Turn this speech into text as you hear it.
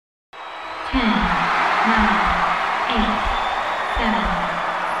10, 9, 8, 7,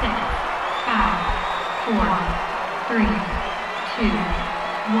 6, 5, 4, 3, 2,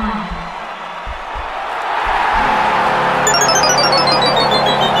 1.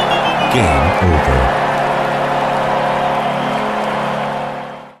 Game over.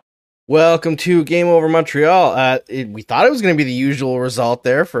 Welcome to Game Over Montreal. We thought it was going to be the usual result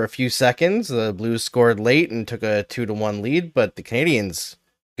there for a few seconds. The Blues scored late and took a 2-1 lead, but the Canadiens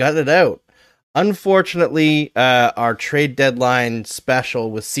got it out. Unfortunately, our trade deadline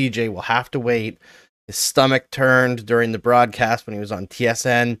special with CJ will have to wait. His stomach turned during the broadcast when he was on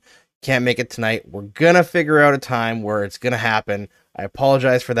TSN. Can't make it tonight. We're going to figure out a time where it's going to happen. I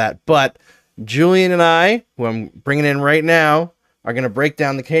apologize for that, but Julian and I, who I'm bringing in right now, are going to break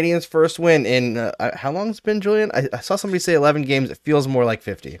down the Canadiens' first win in, how long has it been, Julian? I saw somebody say 11 games. It feels more like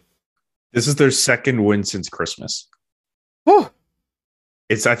 50. This is their second win since Christmas. Whew.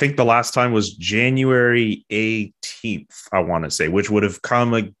 I think the last time was January 18th, I want to say, which would have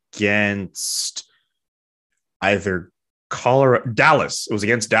come against either Dallas. It was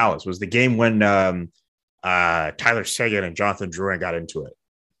against Dallas. It was the game when Tyler Seguin and Jonathan Drouin got into it.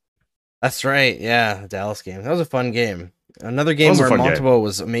 That's right. Yeah, the Dallas game. That was a fun game. Another game where Montembeault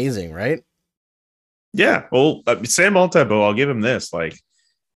was amazing, right? Yeah. Well, Sam Montembeault, I'll give him this. Like,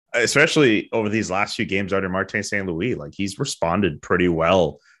 especially over these last few games under Martin St. Louis, like he's responded pretty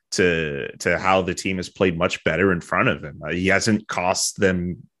well to how the team has played much better in front of him. He hasn't cost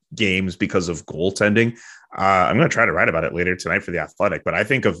them games because of goaltending. I'm going to try to write about it later tonight for The Athletic, but I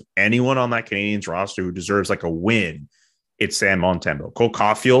think of anyone on that Canadiens roster who deserves like a win, it's Sam Montembeault. Cole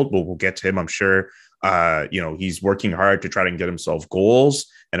Caulfield, we'll get to him, I'm sure. He's working hard to try to get himself goals,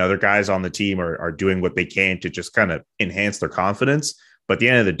 and other guys on the team are doing what they can to just kind of enhance their confidence. But at the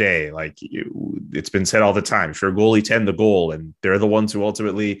end of the day, it's been said all the time, if your goalie tend the goal, and they're the ones who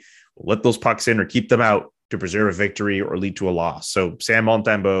ultimately let those pucks in or keep them out to preserve a victory or lead to a loss. So Sam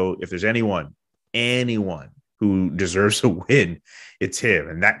Montembeault, if there's anyone who deserves a win, it's him.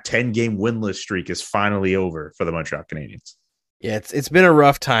 And that 10-game winless streak is finally over for the Montreal Canadiens. Yeah, it's been a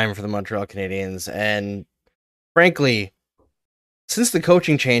rough time for the Montreal Canadiens, and frankly, since the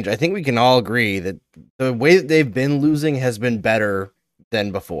coaching change, I think we can all agree that the way that they've been losing has been better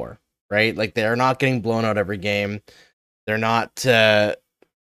than before, right? Like, they're not getting blown out every game. They're not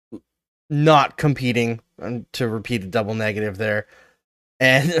competing, to repeat a double negative there.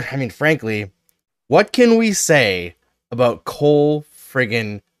 And, I mean, frankly, what can we say about Cole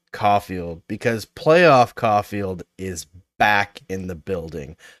friggin' Caulfield? Because playoff Caulfield is back in the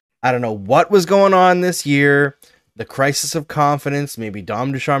building. I don't know what was going on this year. The crisis of confidence, maybe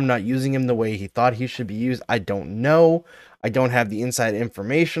Dom Ducharme not using him the way he thought he should be used. I don't know. I don't have the inside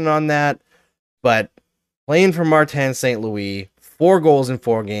information on that. But playing for Martin St. Louis, 4 goals in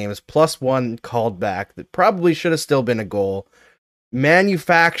 4 games, plus 1 called back that probably should have still been a goal.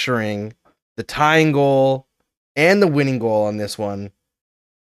 Manufacturing the tying goal and the winning goal on this one.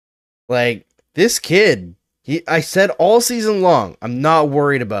 Like, this kid, I said all season long, I'm not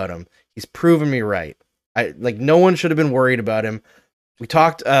worried about him. He's proven me right. No one should have been worried about him. We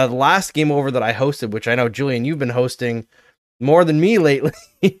talked the last Game Over that I hosted, which I know, Julian, you've been hosting more than me lately.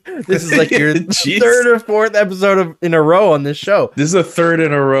 This is like your third or fourth episode in a row on this show. This is a third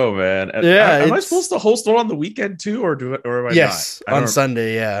in a row, man. Yeah, am I supposed to host one on the weekend too, or am I yes, not? On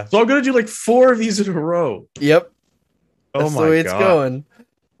Sunday, yeah. So I'm gonna do like 4 of these in a row. Yep. That's the way it's going.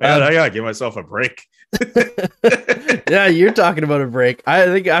 Man, I gotta give myself a break. Yeah, you're talking about a break. I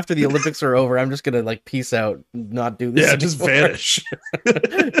think after the Olympics are over, I'm just gonna peace out, not do this. Yeah, just vanish.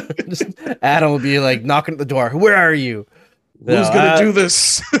 Adam will be knocking at the door. Where are you? Who's gonna do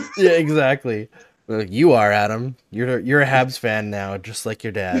this? Yeah, exactly. You are, Adam. You're a Habs fan now, just like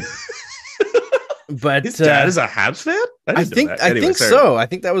your dad. But his dad is a Habs fan. I think so. I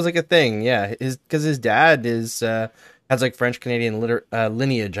think that was a thing. Yeah, because his dad has French Canadian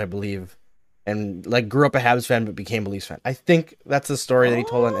lineage, I believe, and grew up a Habs fan but became a Leafs fan. I think that's the story that he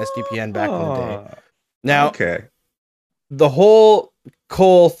told on SDPN back in the day. Now, okay, the whole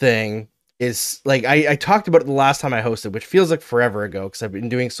Cole thing is I talked about it the last time I hosted, which feels like forever ago because I've been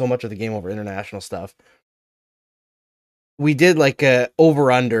doing so much of the Game Over International stuff. We did a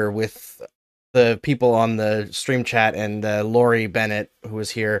over under with the people on the stream chat and Lori Bennett, who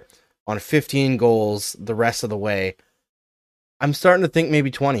was here, on 15 goals the rest of the way. I'm starting to think maybe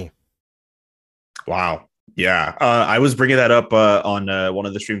 20. Wow. Yeah. I was bringing that up on one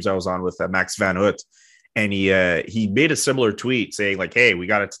of the streams I was on with Max Van Hoot, and he made a similar tweet saying hey, we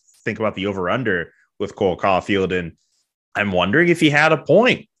got to think about the over under with Cole Caulfield. And I'm wondering if he had a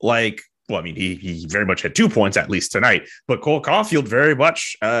point. well, I mean, he very much had 2 points at least tonight, but Cole Caulfield very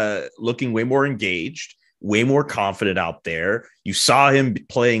much looking way more engaged, way more confident out there. You saw him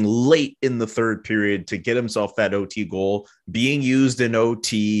playing late in the third period to get himself that OT goal, being used in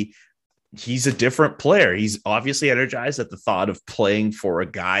OT. He's a different player. He's obviously energized at the thought of playing for a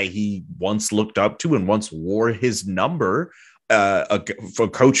guy he once looked up to and once wore his number, for a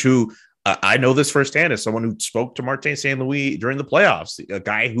coach who I know this firsthand as someone who spoke to Martin St. Louis during the playoffs, a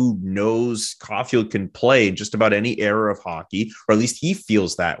guy who knows Caulfield can play in just about any era of hockey, or at least he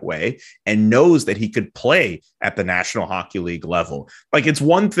feels that way, and knows that he could play at the National Hockey League level. Like, it's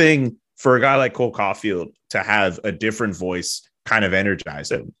one thing for a guy like Cole Caulfield to have a different voice kind of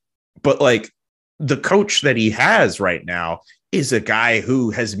energize him, but like the coach that he has right now is a guy who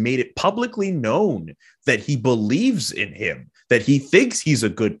has made it publicly known that he believes in him, that he thinks he's a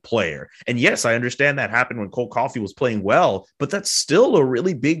good player. And yes, I understand that happened when Cole Caulfield was playing well, but that's still a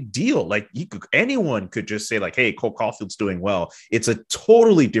really big deal. Like, anyone could just say like, hey, Cole Caulfield's doing well. It's a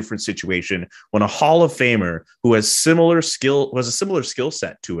totally different situation when a Hall of Famer who has a similar skill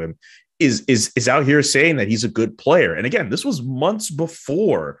set to him is out here saying that he's a good player. And again, this was months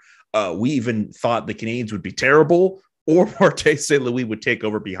before we even thought the Canadiens would be terrible or Martin St. Louis would take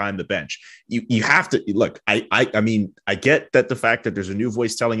over behind the bench. You have to look. I mean, I get that the fact that there's a new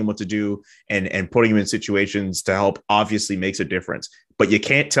voice telling him what to do and putting him in situations to help obviously makes a difference. But you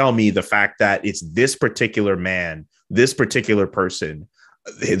can't tell me the fact that it's this particular man, this particular person,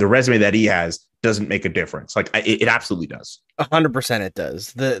 the resume that he has doesn't make a difference. Like, it absolutely does. 100% it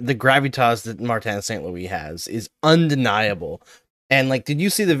does. The gravitas that Martin St. Louis has is undeniable. And like, did you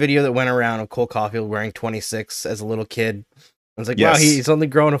see the video that went around of Cole Caulfield wearing 26 as a little kid? I was like, yes. Wow, he's only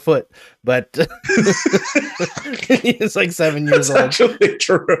grown a foot, but he's like 7 years old. Actually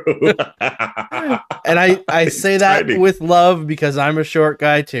true. And I say that with love because I'm a short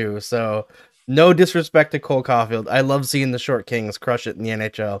guy too. So no disrespect to Cole Caulfield. I love seeing the short kings crush it in the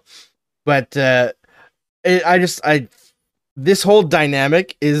NHL. But this whole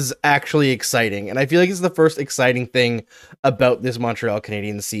dynamic is actually exciting. And I feel like it's the first exciting thing about this Montreal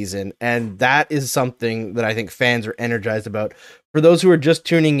Canadiens season. And that is something that I think fans are energized about. For those who are just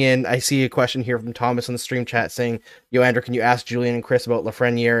tuning in, I see a question here from Thomas in the stream chat saying, yo, Andrew, can you ask Julian and Chris about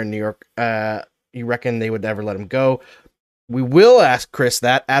Lafreniere in New York? You reckon they would ever let him go? We will ask Chris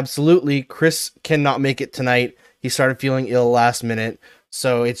that. Absolutely. Chris cannot make it tonight. He started feeling ill last minute.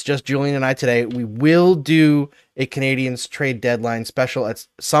 So it's just Julian and I today. We will do a Canadiens trade deadline special at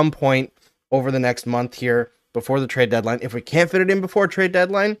some point over the next month here before the trade deadline. If we can't fit it in before trade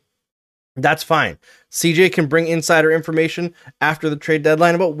deadline, that's fine. CJ can bring insider information after the trade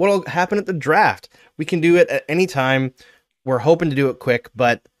deadline about what will happen at the draft. We can do it at any time. We're hoping to do it quick,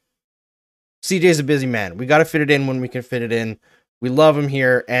 but CJ's a busy man. We got to fit it in when we can fit it in. We love him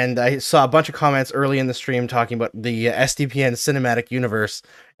here, and I saw a bunch of comments early in the stream talking about the SDPN cinematic universe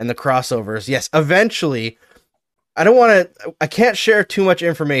and the crossovers. Yes, eventually, I can't share too much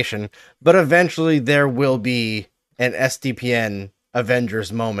information, but eventually there will be an SDPN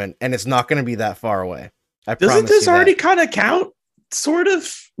Avengers moment, and it's not going to be that far away. Doesn't this already kind of count? Sort of?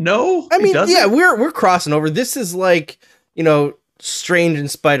 No? I mean, yeah, we're crossing over. This is like, Strange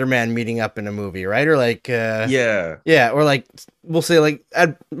and Spider-Man meeting up in a movie, right? Or like, or like, we'll say like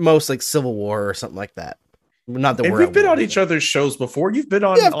at most like Civil War or something like that. Not that we've been on each other's shows before. You've been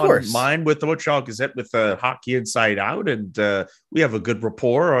on mine with the Montreal Gazette with Hockey Inside Out, and we have a good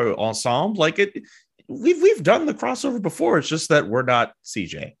rapport ensemble. Like it, we've done the crossover before. It's just that we're not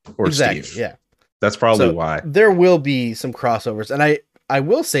CJ or Steve. Yeah, that's probably why. There will be some crossovers, and I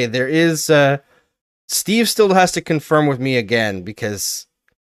will say there is. Steve still has to confirm with me again because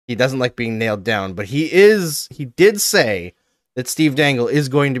he doesn't like being nailed down, but he did say that Steve Dangle is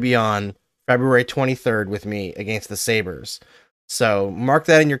going to be on February 23rd with me against the Sabres. So mark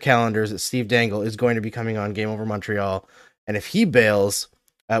that in your calendars that Steve Dangle is going to be coming on Game Over Montreal. And if he bails,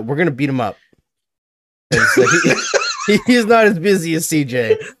 we're going to beat him up. He's not as busy as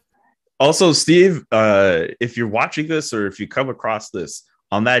CJ. Also, Steve, if you're watching this or if you come across this,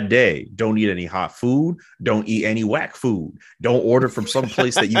 on that day, don't eat any hot food. Don't eat any whack food. Don't order from some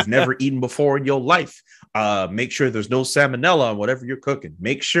place that you've never eaten before in your life. Make sure there's no salmonella on whatever you're cooking.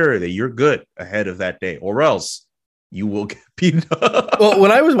 Make sure that you're good ahead of that day, or else you will get beaten up. Well,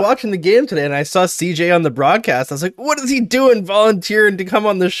 when I was watching the game today and I saw CJ on the broadcast, I was like, what is he doing volunteering to come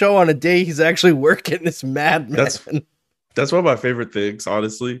on the show on a day he's actually working? This madman. That's one of my favorite things,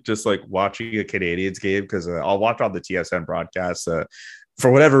 honestly, just like watching a Canadiens game, because I'll watch on the TSN broadcast. For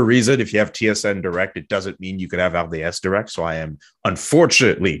whatever reason, if you have TSN Direct, it doesn't mean you can have RDS Direct. So I am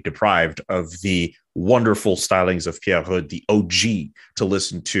unfortunately deprived of the wonderful stylings of Pierre Hood, the OG, to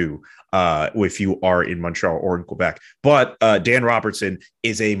listen to if you are in Montreal or in Quebec. But Dan Robertson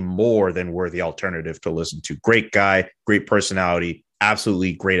is a more than worthy alternative to listen to. Great guy, great personality,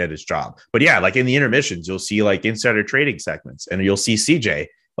 absolutely great at his job. But yeah, like in the intermissions, you'll see like insider trading segments, and you'll see CJ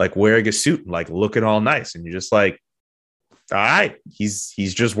like wearing a suit and like looking all nice, and you're just like, all right, he's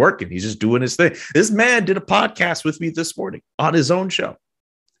just working. He's just doing his thing. This man did a podcast with me this morning on his own show,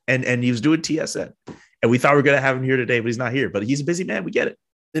 and he was doing TSN. And we thought we were going to have him here today, but he's not here. But he's a busy man. We get it.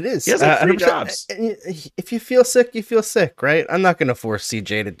 It is. He has like 3 jobs. If you feel sick, you feel sick, right? I'm not going to force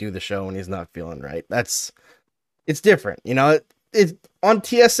CJ to do the show when he's not feeling right. It's different. You know, it's on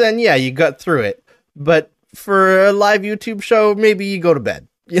TSN. Yeah, you got through it. But for a live YouTube show, maybe you go to bed.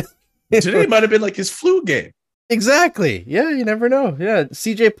 Today might have been like his flu game. Exactly. Yeah, you never know. Yeah,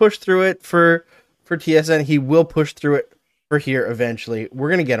 CJ pushed through it for TSN. He will push through it for here eventually. We're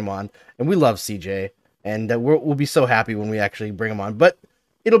going to get him on, and we love CJ. And we'll be so happy when we actually bring him on. But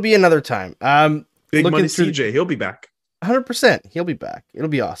it'll be another time. Big money CJ. He'll be back. 100%. He'll be back. It'll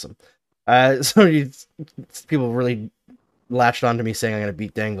be awesome. People really latched on to me saying I'm going to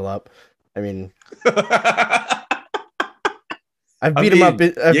beat Dangle up. I mean, I've beat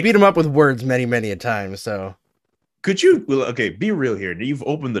him up with words many, many a time. So could you? Okay, be real here. You've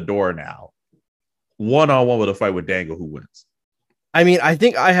opened the door now. 1-on-1 with a fight with Dangle. Who wins? I mean, I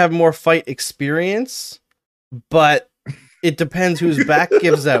think I have more fight experience, but it depends whose back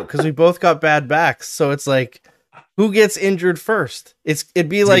gives out, because we both got bad backs. So it's like, who gets injured first? It'd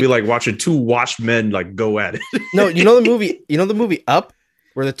be like watching 2 washed men like go at it. No, you know the movie Up,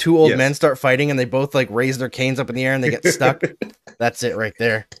 where the 2 old men start fighting and they both like raise their canes up in the air and they get stuck. That's it right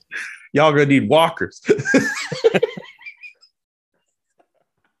there. Y'all gonna need walkers.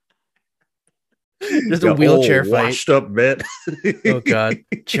 Just a wheelchair fight. Washed up man. Oh god,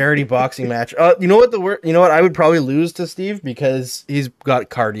 charity boxing match. You know what? I would probably lose to Steve because he's got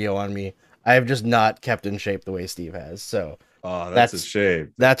cardio on me. I have just not kept in shape the way Steve has. So that's a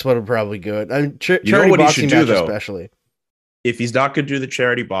shame. That's what would probably good. I mean, you know what he should do though, especially if he's not going to do the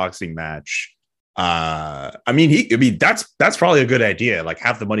charity boxing match. That's probably a good idea. Like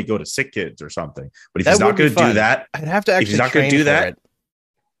have the money go to sick kids or something. But if he's not going to do that, I'd have to actually. If he's not going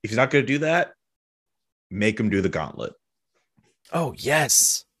to do that, make him do the gauntlet. Oh,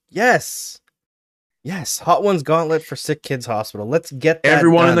 yes. Hot Ones Gauntlet for Sick Kids Hospital. Let's get that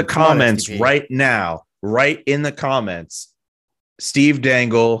everyone done. in the comments right now. Right in the comments. Steve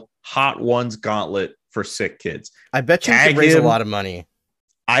Dangle, Hot Ones Gauntlet for Sick Kids. I bet you could raise a lot of money.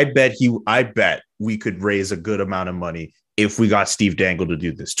 I bet we could raise a good amount of money if we got Steve Dangle to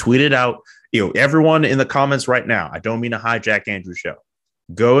do this. Tweet it out. Everyone in the comments right now. I don't mean to hijack Andrew's show.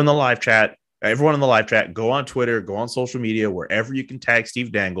 Go in the live chat. Everyone in the live chat, go on Twitter, go on social media, wherever you can tag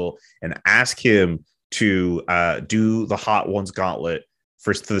Steve Dangle and ask him to do the Hot Ones Gauntlet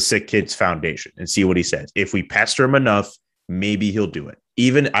for the Sick Kids Foundation and see what he says. If we pester him enough, maybe he'll do it.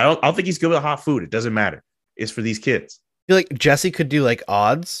 I don't think he's good with hot food. It doesn't matter. It's for these kids. I feel like Jesse could do like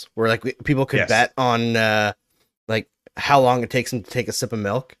odds where like people could bet on like how long it takes him to take a sip of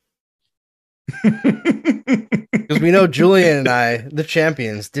milk. Because we know Julian and I, the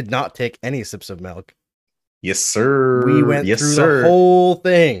champions, did not take any sips of milk. Yes, sir. We went through the whole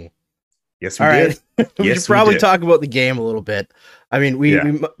thing. Yes, we did. We should probably talk about the game a little bit. I mean, we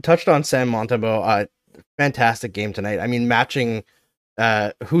touched on Sam Montembeault. Fantastic game tonight. I mean, matching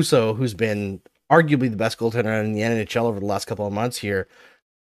Husso, who's been arguably the best goaltender in the NHL over the last couple of months here.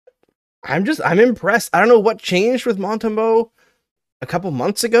 I'm impressed. I don't know what changed with Montembeault a couple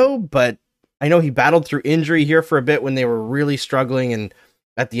months ago, but I know he battled through injury here for a bit when they were really struggling and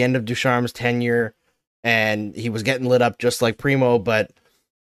at the end of Ducharme's tenure, and he was getting lit up just like Primo. But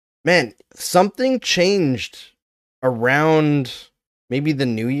man, something changed around maybe the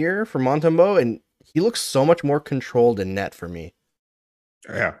new year for Montembeault, and he looks so much more controlled in net for me.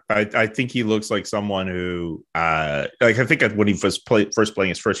 Yeah, I think he looks like someone who, I think when he was first playing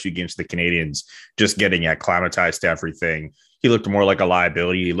his first few games for the Canadiens, just getting acclimatized to everything, he looked more like a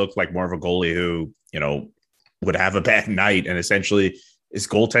liability. He looked like more of a goalie who, would have a bad night, and essentially his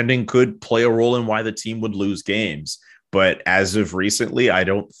goaltending could play a role in why the team would lose games. But as of recently, I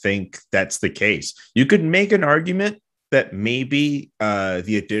don't think that's the case. You could make an argument that maybe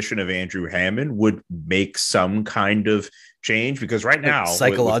the addition of Andrew Hammond would make some kind of change, because right now,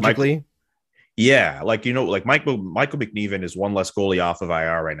 psychologically, Michael McNeven is one less goalie off of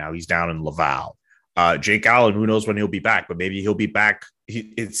IR right now. He's down in Laval. Jake Allen, who knows when he'll be back, but maybe he'll be back.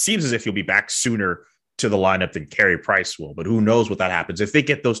 It seems as if he'll be back sooner to the lineup than Carey Price will, but who knows what that happens. If they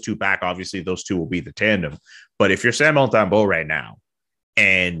get those two back, obviously those two will be the tandem. But if you're Sam Montembeault right now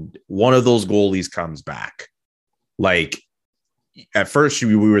and one of those goalies comes back, like at first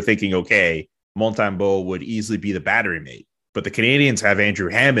we were thinking, okay, Montembeault would easily be the battery mate, but the Canadians have Andrew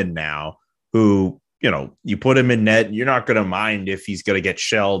Hammond now, who, you put him in net, you're not going to mind if he's going to get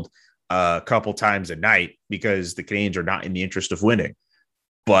shelled a couple times a night, because the Canadians are not in the interest of winning.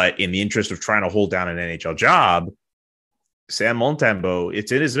 But in the interest of trying to hold down an NHL job, Sam Montembeault,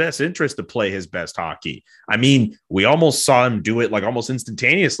 it's in his best interest to play his best hockey. I mean, we almost saw him do it like almost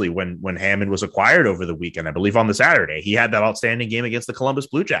instantaneously when Hammond was acquired over the weekend. I believe on the Saturday, he had that outstanding game against the Columbus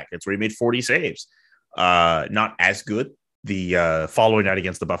Blue Jackets where he made 40 saves. Not as good the following night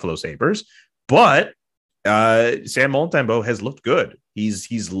against the Buffalo Sabres, but Sam Montembeault has looked good.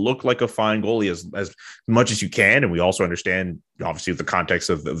 He's looked like a fine goalie as much as you can. And we also understand, obviously, with the context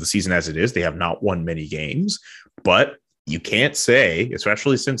of the season as it is, they have not won many games, but you can't say,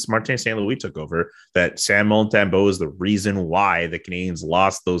 especially since Martin St. Louis took over, that Sam Montembeault is the reason why the Canadians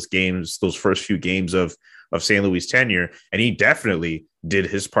lost those games, those first few games of St. Louis' tenure. And he definitely did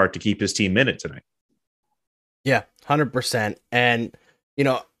his part to keep his team in it tonight. Yeah, 100%. And,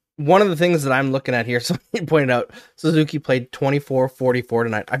 one of the things that I'm looking at here, somebody pointed out, Suzuki played 24-44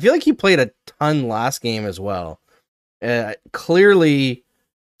 tonight. I feel like he played a ton last game as well. Clearly,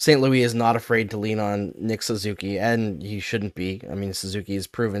 St. Louis is not afraid to lean on Nick Suzuki, and he shouldn't be. I mean, Suzuki has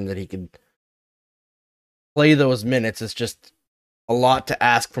proven that he could play those minutes. It's just a lot to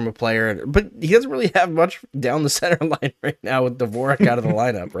ask from a player, but he doesn't really have much down the center line right now with Dvorak out of the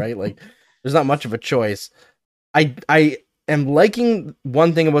lineup, right? Like, there's not much of a choice. I am liking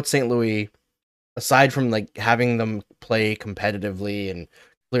one thing about St. Louis, aside from like having them play competitively and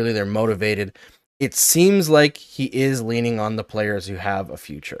clearly they're motivated. It seems like he is leaning on the players who have a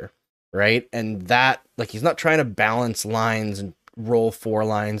future, right? And that, like, he's not trying to balance lines and roll four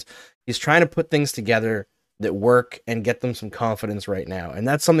lines. He's trying to put things together that work and get them some confidence right now. And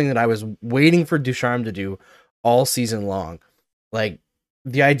that's something that I was waiting for Ducharme to do all season long. Like,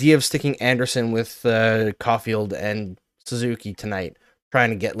 the idea of sticking Anderson with Caulfield and Suzuki tonight,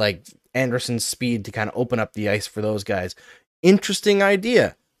 trying to get like Anderson's speed to kind of open up the ice for those guys. Interesting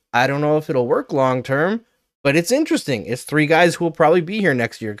idea. I don't know if it'll work long term, but it's interesting. It's three guys who will probably be here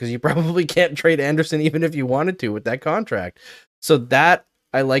next year, because you probably can't trade Anderson even if you wanted to with that contract. So that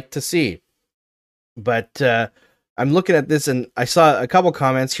I like to see. But I'm looking at this and I saw a couple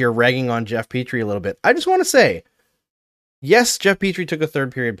comments here ragging on Jeff Petrie a little bit. I just want to say, yes, Jeff Petrie took a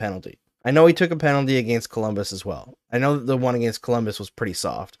third period penalty. I know he took a penalty against Columbus as well. I know that the one against Columbus was pretty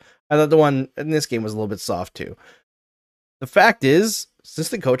soft. I thought the one in this game was a little bit soft too. The fact is, since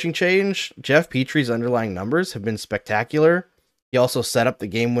the coaching change, Jeff Petrie's underlying numbers have been spectacular. He also set up the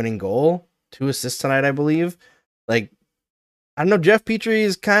game-winning goal, 2 assists tonight, I believe. Like, I don't know, Jeff Petrie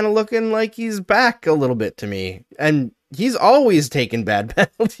is kind of looking like he's back a little bit to me. And he's always taken bad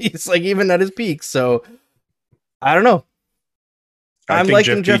penalties, like even at his peak. So, I don't know. I'm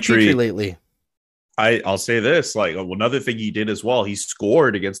liking Jeff Petrie lately. I'll say this, like, another thing he did as well, he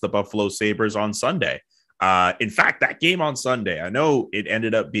scored against the Buffalo Sabres on Sunday. In fact, that game on Sunday, I know it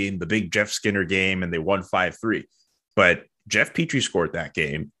ended up being the big Jeff Skinner game and they won 5-3, but Jeff Petrie scored that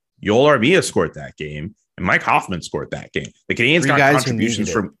game. Yoel Armia scored that game, and Mike Hoffman scored that game. The Canadians got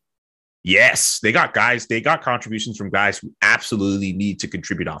contributions from, yes, they got contributions from guys who absolutely need to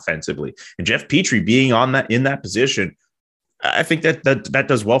contribute offensively. And Jeff Petrie being in that position, I think that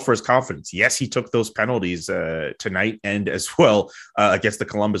does well for his confidence. Yes, he took those penalties tonight and as well against the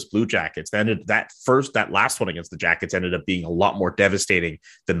Columbus Blue Jackets. Then that last one against the Jackets ended up being a lot more devastating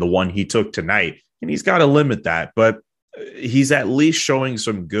than the one he took tonight. And he's got to limit that, but he's at least showing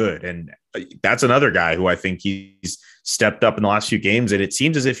some good. And that's another guy who I think he's stepped up in the last few games. And it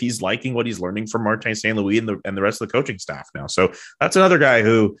seems as if he's liking what he's learning from Martin St. Louis and the rest of the coaching staff now. So that's another guy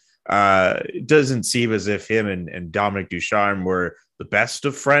who doesn't seem as if him and Dominic Ducharme were the best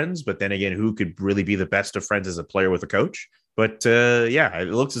of friends, but then again, who could really be the best of friends as a player with a coach? But yeah, it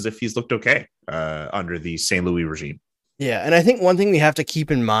looks as if he's looked okay under the St. Louis regime. Yeah, and I think one thing we have to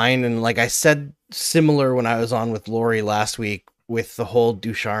keep in mind, and like I said similar when I was on with Lori last week with the whole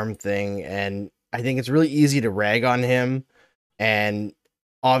Ducharme thing, and I think it's really easy to rag on him, and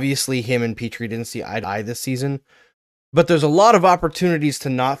obviously him and Petrie didn't see eye to eye this season. But there's a lot of opportunities to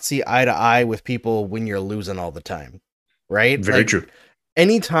not see eye to eye with people when you're losing all the time, right? Very true.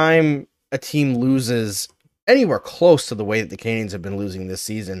 Anytime a team loses anywhere close to the way that the Canadians have been losing this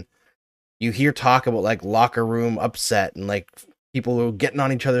season, you hear talk about like locker room upset and like people who are getting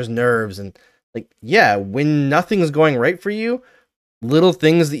on each other's nerves. And like, yeah, when nothing's going right for you, little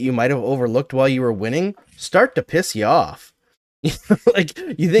things that you might have overlooked while you were winning start to piss you off. Like,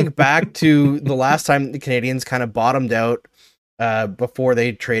 you think back to the last time the Canadians kind of bottomed out before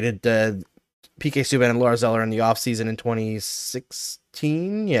they traded PK Subban and Laura Zeller in the offseason in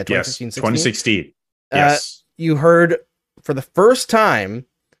 2016. Yeah, 2016. Yes, 2016. You heard for the first time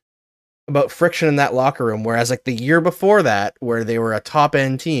about friction in that locker room, whereas like the year before that, where they were a top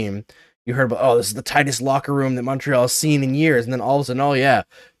end team, you heard about, oh, this is the tightest locker room that Montreal has seen in years. And then all of a sudden, oh yeah,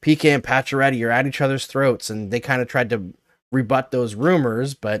 PK and Pacioretty are at each other's throats, and they kind of tried to rebut those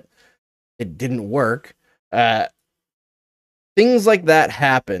rumors, but it didn't work. Things like that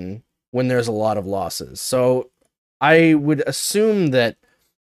happen when there's a lot of losses. So I would assume that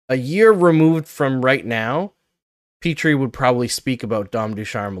a year removed from right now, Petrie would probably speak about Dom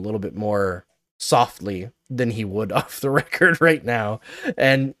Ducharme a little bit more softly than he would off the record right now.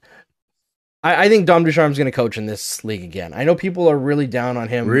 And I think Dom Ducharme's going to coach in this league again. I know people are really down on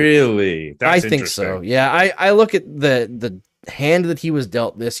him. Really? I think so. Yeah, I look at the hand that he was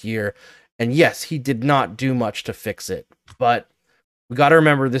dealt this year, and yes, he did not do much to fix it. But we got to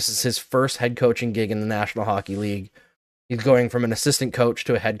remember, this is his first head coaching gig in the National Hockey League. He's going from an assistant coach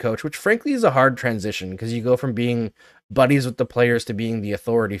to a head coach, which frankly is a hard transition because you go from being buddies with the players to being the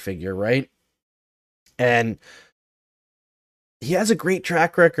authority figure, right? And he has a great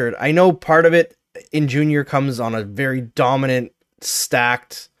track record. I know part of it in junior comes on a very dominant,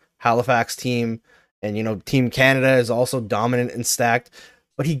 stacked Halifax team. And, you know, Team Canada is also dominant and stacked,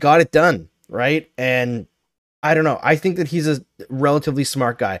 but he got it done, right? And I don't know. I think that he's a relatively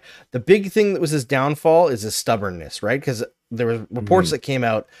smart guy. The big thing that was his downfall is his stubbornness, right? Because there were reports that came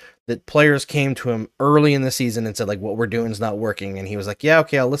out that players came to him early in the season and said, like, what we're doing is not working. And he was like, yeah,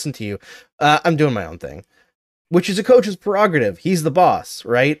 okay, I'll listen to you. I'm doing my own thing, which is a coach's prerogative. He's the boss,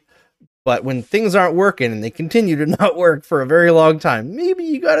 right? But when things aren't working and they continue to not work for a very long time, maybe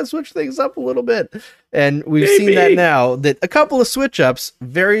you got to switch things up a little bit. And we've seen that now, that a couple of switch ups,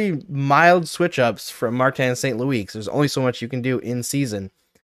 very mild switch ups from Martin St. Louis, because there's only so much you can do in season,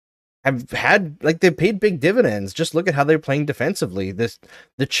 have had, like, they paid big dividends. Just look at how they're playing defensively.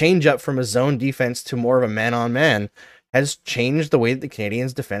 The change up from a zone defense to more of a man on man has changed the way that the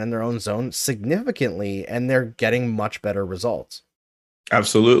Canadians defend in their own zone significantly, and they're getting much better results.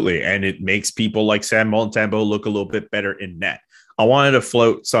 Absolutely. And it makes people like Sam Montembeault look a little bit better in net. I wanted to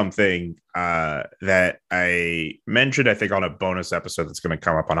float something that I mentioned, I think, on a bonus episode that's going to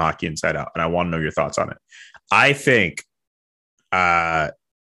come up on Hockey Inside Out, and I want to know your thoughts on it. I think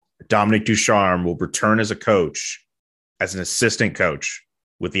Dominic Ducharme will return as a coach, as an assistant coach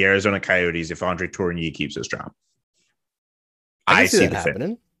with the Arizona Coyotes if Andre Tourigny keeps his job. I see that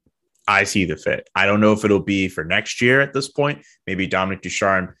happening. I see the fit. I don't know if it'll be for next year at this point. Maybe Dominic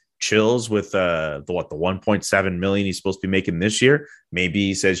Ducharme chills with the 1.7 million he's supposed to be making this year. Maybe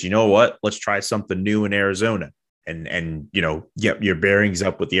he says, you know what, let's try something new in Arizona and you know, get your bearings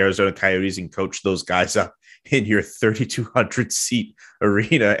up with the Arizona Coyotes and coach those guys up in your 3,200 seat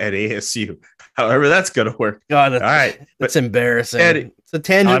arena at ASU. However, that's going to work. God, all right. That's embarrassing. Eddie, it's a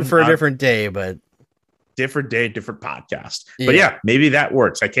tangent for a different day, but different day, different podcast. Yeah. But yeah, maybe that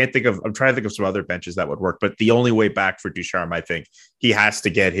works. I'm trying to think of some other benches that would work, but the only way back for Ducharme, I think he has to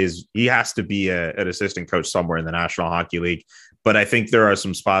be an assistant coach somewhere in the National Hockey League. But I think there are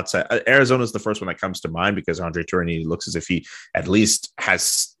some spots. Arizona is the first one that comes to mind because Andre Tourigny looks as if he at least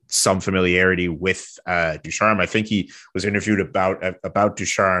has some familiarity with Ducharme. I think he was interviewed about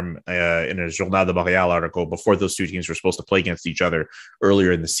Ducharme in a Journal de Montréal article before those two teams were supposed to play against each other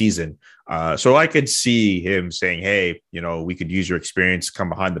earlier in the season. So I could see him saying, hey, you know, we could use your experience to come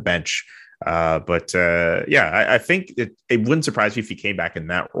behind the bench. I think it wouldn't surprise me if he came back in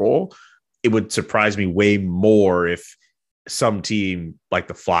that role. It would surprise me way more if some team like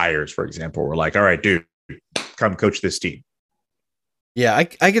the Flyers, for example, were like, all right, dude, come coach this team. Yeah,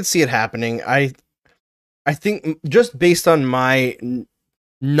 I could see it happening. I think just based on my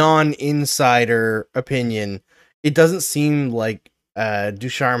non-insider opinion, it doesn't seem like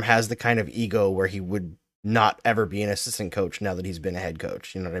Ducharme has the kind of ego where he would not ever be an assistant coach now that he's been a head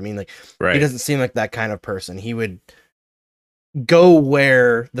coach. You know what I mean? Like, right. He doesn't seem like that kind of person. He would go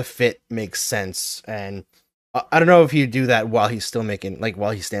where the fit makes sense. And I don't know if he'd do that while he's still making, like,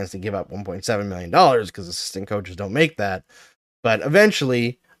 while he stands to give up $1.7 million, because assistant coaches don't make that. But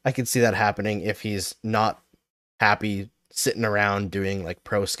eventually, I could see that happening if he's not happy sitting around doing like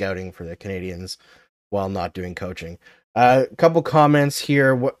pro scouting for the Canadians while not doing coaching. A couple comments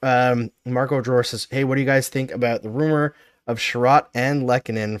here. Marco Dror says, hey, what do you guys think about the rumor of Sherratt and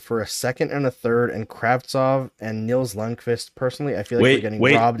Lehkonen for a second and a third and Kravtsov and Nils Lundkvist? Personally, I feel like we're getting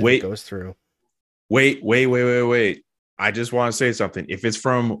robbed if it goes through. Wait. I just want to say something. If it's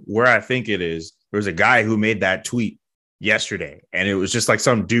from where I think it is, there's a guy who made that tweet yesterday, and it was just like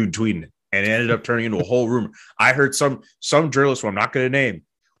some dude tweeting it, and it ended up turning into a whole rumor. I heard some journalist who I'm not going to name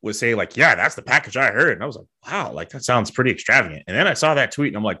was saying like, yeah, that's the package I heard. And I was like, wow, like that sounds pretty extravagant. And then I saw that tweet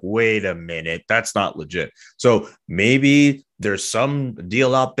and I'm like, wait a minute, that's not legit. So maybe there's some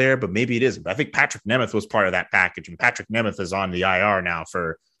deal out there, but maybe it isn't. But I think Patrick Nemeth was part of that package, and Patrick Nemeth is on the IR now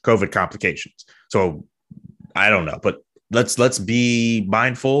for COVID complications. So I don't know, but let's be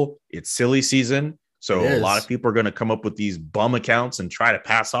mindful. It's silly season. So a lot of people are going to come up with these bum accounts and try to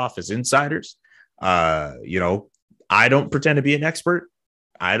pass off as insiders. You know, I don't pretend to be an expert.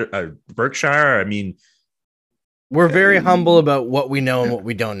 Berkshire, I mean, we're very humble about what we know and what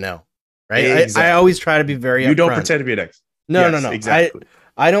we don't know, right? Exactly. I always try to be very You don't upfront. pretend to be an expert. No, Yes, no. exactly.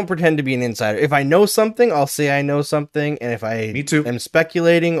 I don't pretend to be an insider. If I know something, I'll say I know something. And if I Me too. am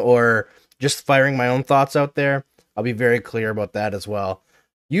speculating or just firing my own thoughts out there, I'll be very clear about that as well.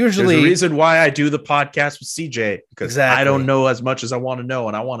 Usually, there's a reason why I do the podcast with CJ, because Exactly. I don't know as much as I want to know,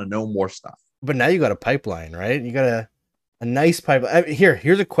 and I want to know more stuff. but now you got a pipeline, right? You got a nice pipeline.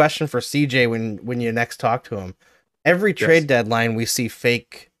 Here's a question for CJ when you next talk to him. Every trade deadline, we see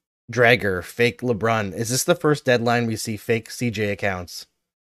fake Drager, fake LeBron. Is this the first deadline we see fake CJ accounts?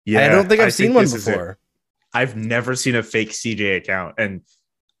 Yeah, I don't think I've seen one this is it. before. I've never seen a fake CJ account, and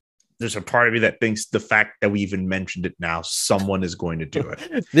there's a part of me that thinks the fact that we even mentioned it now, someone is going to do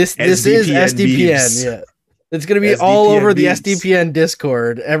it. This is SDPN. memes. Yeah, it's gonna be SDPN all over the memes. SDPN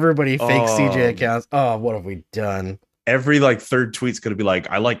Discord. Everybody fake CJ Oh. accounts. Oh, what have we done? Every like third tweet's gonna be like,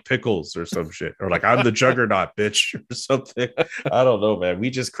 I like pickles or some shit, or like I'm the juggernaut bitch or something. I don't know, man.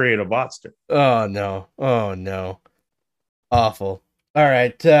 We just create a monster. Oh no! Oh no! Awful. All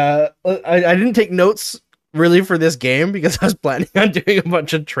right. I didn't take notes really for this game because I was planning on doing a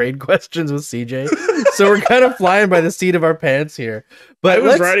bunch of trade questions with CJ. So we're kind of flying by the seat of our pants here. But I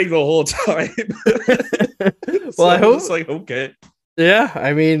was writing the whole time. Well, I hope. it's like okay. Yeah,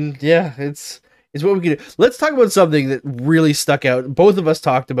 I mean, yeah, it's what we can do. Let's talk about something that really stuck out. Both of us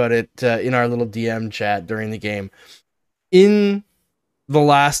talked about it in our little DM chat during the game. In the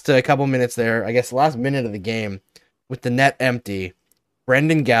last couple minutes there, I guess the last minute of the game, with the net empty,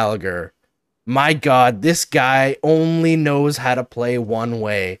 Brendan Gallagher, my God, this guy only knows how to play one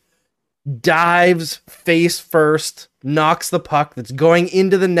way. Dives face first, knocks the puck that's going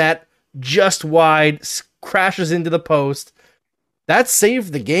into the net just wide, crashes into the post. That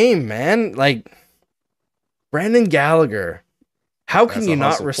saved the game, man. Like, Brendan Gallagher, how can That's you a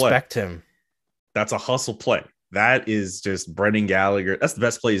not hustle respect him? That's a hustle play. That is just Brendan Gallagher. That's the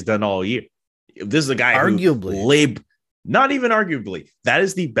best play he's done all year. This is a guy Arguably. not even arguably. That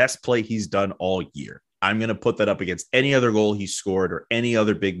is the best play he's done all year. I'm going to put that up against any other goal he scored or any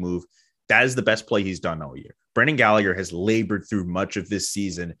other big move. That is the best play he's done all year. Brendan Gallagher has labored through much of this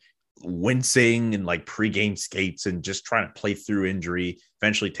season, wincing and like pregame skates and just trying to play through injury.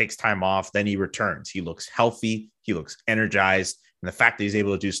 Eventually takes time off. Then he returns. He looks healthy. He looks energized. And the fact that he's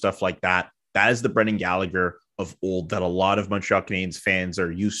able to do stuff like that, that is the Brendan Gallagher of old that a lot of Montreal Canadiens fans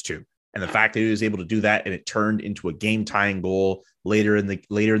are used to. And the fact that he was able to do that and it turned into a game-tying goal later in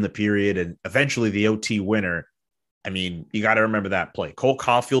the period and eventually the OT winner. I mean, you got to remember that play. Cole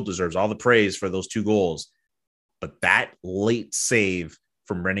Caulfield deserves all the praise for those two goals. But that late save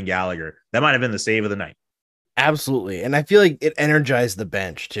from Brendan Gallagher, that might have been the save of the night. Absolutely. And I feel like it energized the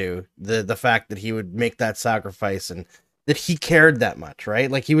bench too. The fact that he would make that sacrifice and that he cared that much, right?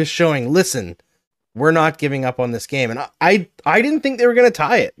 Like he was showing, listen, we're not giving up on this game. And I didn't think they were going to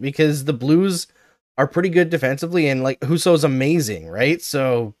tie it because the Blues are pretty good defensively and like Husso's amazing, right?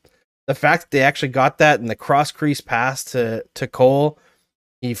 So the fact that they actually got that and the cross crease pass to Cole,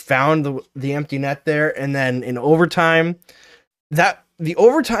 he found the empty net there. And then in overtime, the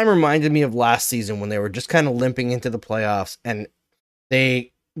overtime reminded me of last season when they were just kind of limping into the playoffs and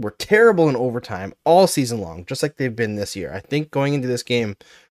they were terrible in overtime all season long, just like they've been this year. I think going into this game,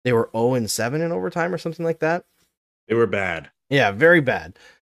 they were 0-7 in overtime or something like that. They were bad. Yeah, very bad.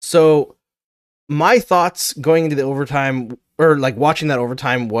 So my thoughts going into the overtime or like watching that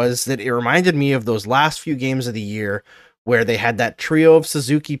overtime was that it reminded me of those last few games of the year where they had that trio of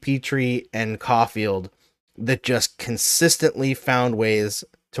Suzuki, Petrie, and Caulfield that just consistently found ways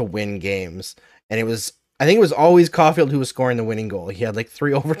to win games. And I think it was always Caulfield who was scoring the winning goal. He had like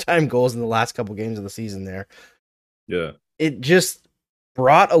 3 overtime goals in the last couple games of the season there. Yeah. It just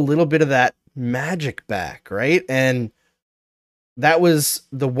brought a little bit of that magic back, right? And that was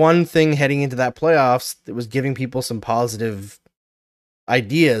the one thing heading into that playoffs that was giving people some positive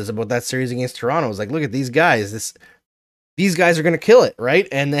ideas about that series against Toronto. It was like, look at these guys. These guys are going to kill it, right?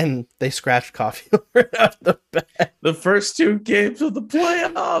 And then they scratched Caulfield right off the bat. The first 2 games of the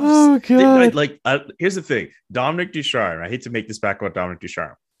playoffs. Oh, God. Here's the thing. Dominic Ducharme, I hate to make this back about Dominic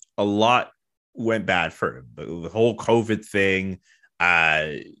Ducharme. A lot went bad for him. The whole COVID thing.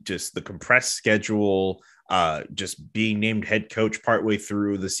 just the compressed schedule, just being named head coach partway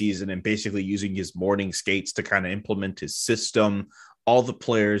through the season and basically using his morning skates to kind of implement his system, all the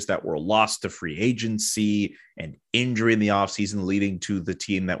players that were lost to free agency and injury in the offseason leading to the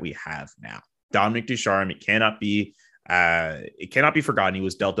team that we have now. Dominic Ducharme, it cannot be forgotten. He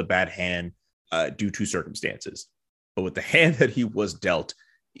was dealt a bad hand due to circumstances, but with the hand that he was dealt,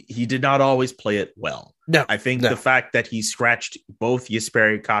 he did not always play it well. No, I think the fact that he scratched both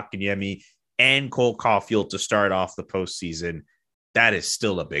Jesperi Kotkaniemi and Cole Caulfield to start off the postseason, that is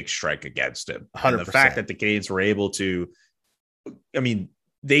still a big strike against him. 100%. And the fact that the Canadiens were able to, I mean,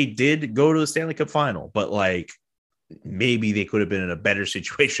 they did go to the Stanley Cup final, but like maybe they could have been in a better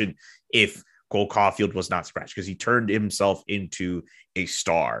situation if Cole Caulfield was not scratched, because he turned himself into a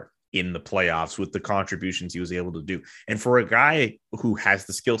star in the playoffs with the contributions he was able to do. And for a guy who has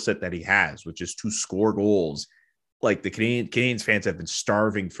the skill set that he has, which is to score goals, like the Canadiens fans have been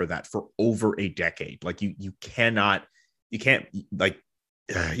starving for that for over a decade. Like you can't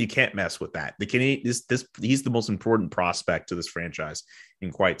mess with that. The Canadian, he's the most important prospect to this franchise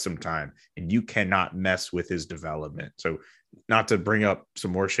in quite some time, and you cannot mess with his development. So, not to bring up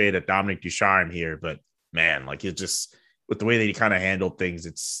some more shade at Dominic Ducharme here, but man, like it just, with the way that he kind of handled things,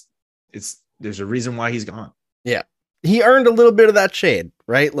 it's there's a reason why he's gone. Yeah, he earned a little bit of that shade,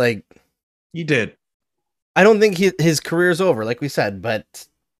 right? Like he did. I don't think his career's over, like we said, but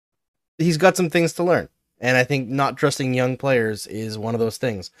he's got some things to learn. And I think not trusting young players is one of those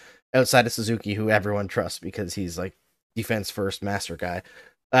things, outside of Suzuki, who everyone trusts because he's like defense first master guy.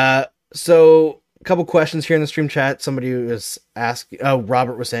 So a couple questions here in the stream chat. Somebody was asking,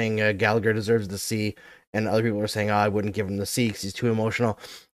 Robert was saying Gallagher deserves the C, and other people were saying, I wouldn't give him the C because he's too emotional.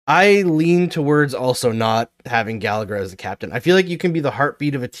 I lean towards also not having Gallagher as the captain. I feel like you can be the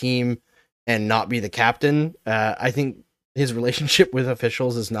heartbeat of a team and not be the captain. I think his relationship with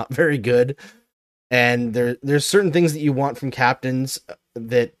officials is not very good. And there's certain things that you want from captains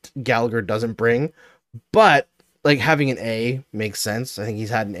that Gallagher doesn't bring. But like having an A makes sense. I think he's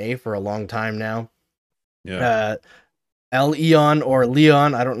had an A for a long time now. Yeah. Leon or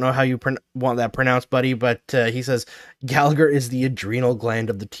Leon, I don't know how you want that pronounced, buddy, but he says Gallagher is the adrenal gland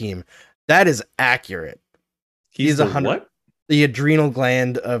of the team. That is accurate. He's the what? The adrenal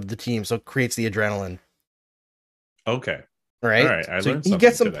gland of the team, so it creates the adrenaline. Okay. Right? All right. So he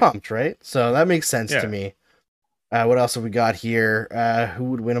gets them pumped, right? So that makes sense to me. What else have we got here? Who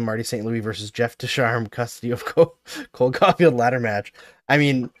would win a Marty St. Louis versus Jeff Ducharme custody of Cole Caulfield ladder match? I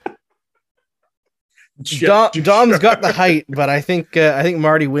mean, Dom's got the height, but I think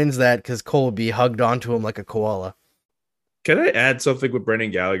Marty wins that because Cole would be hugged onto him like a koala. Can I add something with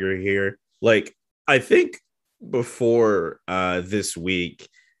Brendan Gallagher here? Like, I think before this week,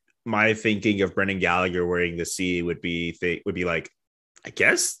 my thinking of Brendan Gallagher wearing the C would be like, I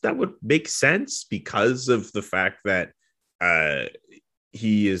guess that would make sense because of the fact that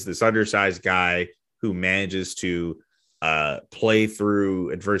he is this undersized guy who manages to play through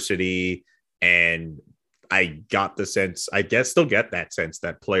adversity. And I got the sense, I guess still get that sense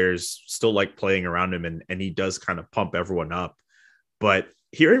that players still like playing around him, and he does kind of pump everyone up. But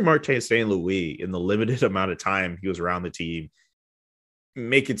hearing Martin St. Louis in the limited amount of time he was around the team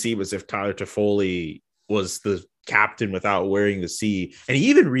make it seem as if Tyler Toffoli was the captain without wearing the C. And he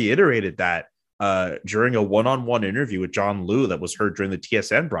even reiterated that during a one-on-one interview with John Liu that was heard during the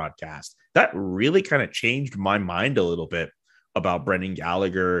TSN broadcast. That really kind of changed my mind a little bit about Brendan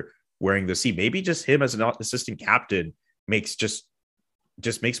Gallagher wearing the C. Maybe just him as an assistant captain makes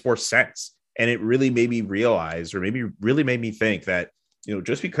makes more sense. And it really made me realize, or maybe really made me think that, you know,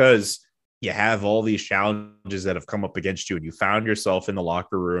 just because you have all these challenges that have come up against you and you found yourself in the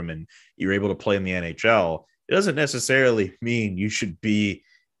locker room and you're able to play in the NHL, it doesn't necessarily mean you should be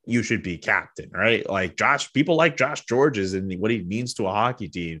captain, right? Like people like Josh Georges and what he means to a hockey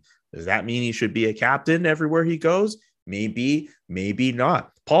team. Does that mean he should be a captain everywhere he goes? Maybe, maybe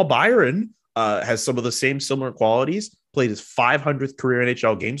not. Paul Byron has some of the same similar qualities, played his 500th career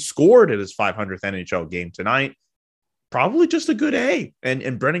NHL game, scored at his 500th NHL game tonight. Probably just a good A.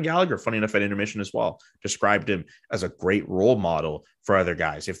 And Brendan Gallagher, funny enough, at intermission as well, described him as a great role model for other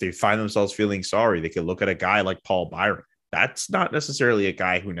guys. If they find themselves feeling sorry, they could look at a guy like Paul Byron. That's not necessarily a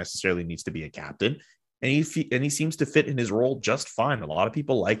guy who necessarily needs to be a captain. And he seems to fit in his role just fine. A lot of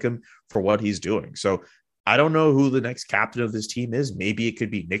people like him for what he's doing. So I don't know who the next captain of this team is. Maybe it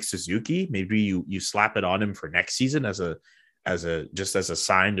could be Nick Suzuki. Maybe you slap it on him for next season as a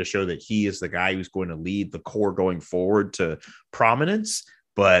sign to show that he is the guy who's going to lead the core going forward to prominence.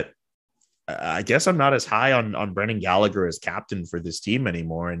 But I guess I'm not as high on Brendan Gallagher as captain for this team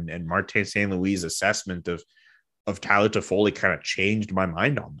anymore. And Martin St. Louis' assessment of of Tyler Toffoli kind of changed my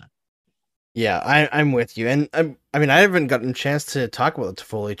mind on that. Yeah, I'm with you, and I mean, I haven't gotten a chance to talk about the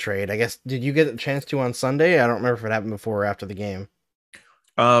Toffoli trade. I guess did you get a chance to on Sunday? I don't remember if it happened before or after the game.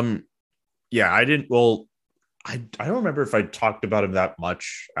 Yeah, I didn't. Well, I don't remember if I talked about him that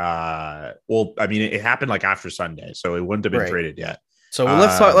much. Well, I mean, it happened like after Sunday, so it wouldn't have been traded yet. So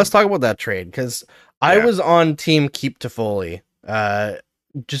let's talk about that trade because I was on team keep Toffoli,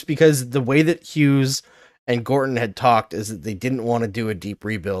 just because the way that Hughes and Gorton had talked is that they didn't want to do a deep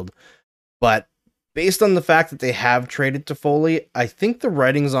rebuild, but based on the fact that they have traded Toffoli, I think the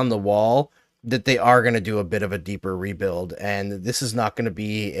writing's on the wall that they are going to do a bit of a deeper rebuild, and this is not going to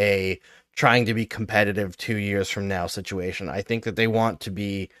be a trying to be competitive 2 years from now situation. I think that they want to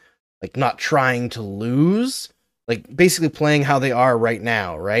be like not trying to lose, like basically playing how they are right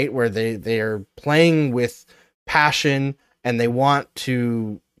now, right? Where they are playing with passion and they want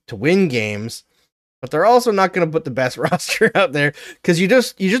to win games, but they're also not going to put the best roster out there because you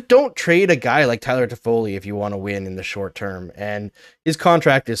just don't trade a guy like Tyler Toffoli if you want to win in the short term. And his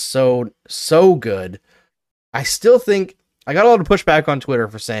contract is so good. I still think I got a lot of pushback on Twitter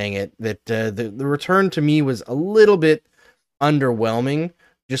for saying it that the return to me was a little bit underwhelming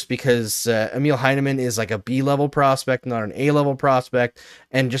just because Emil Heineman is like a B-level prospect, not an A-level prospect,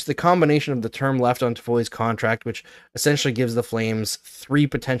 and just the combination of the term left on Toffoli's contract, which essentially gives the Flames 3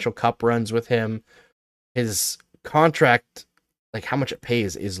 potential cup runs with him. His contract, like how much it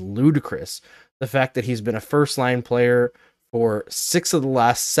pays, is ludicrous. The fact that he's been a first-line player for 6 of the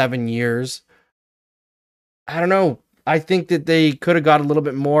last 7 years, I don't know. I think that they could have got a little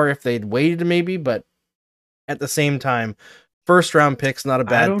bit more if they'd waited maybe, but at the same time, first round pick's not a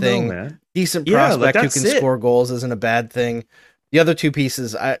bad thing. Man. Decent prospect who can score goals isn't a bad thing. The other 2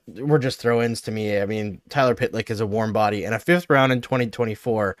 pieces were just throw-ins to me. I mean, Tyler Pitlick is a warm body, and a 5th round in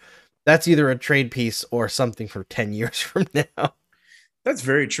 2024, that's either a trade piece or something for 10 years from now. That's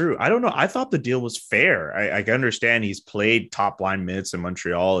very true. I don't know. I thought the deal was fair. I understand he's played top line minutes in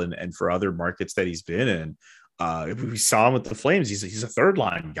Montreal and for other markets that he's been in. We saw him with the Flames. He's a third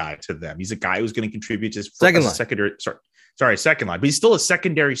line guy to them. He's a guy who's going to contribute to second line, but he's still a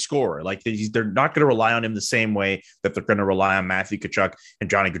secondary scorer. Like they're not going to rely on him the same way that they're going to rely on Matthew Tkachuk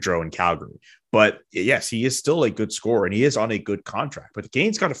and Johnny Gaudreau in Calgary. But yes, he is still a good scorer and he is on a good contract. But the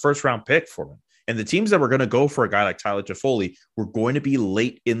Canes got a first round pick for him. And the teams that were going to go for a guy like Tyler Toffoli were going to be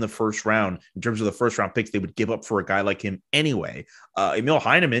late in the first round in terms of the first round picks they would give up for a guy like him anyway. Emil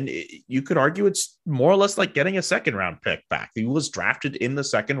Heineman, you could argue it's more or less like getting a second round pick back. He was drafted in the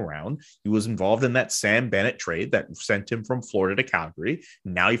second round. He was involved in that Sam Bennett trade that sent him from Florida to Calgary.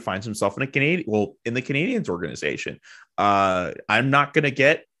 Now he finds himself in in the Canadiens organization. I'm not going to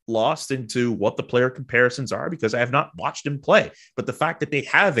get lost into what the player comparisons are because I have not watched him play. But the fact that they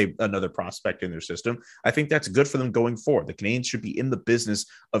have another prospect in their system, I think that's good for them going forward. The Canadiens should be in the business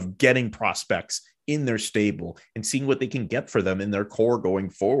of getting prospects in their stable and seeing what they can get for them in their core going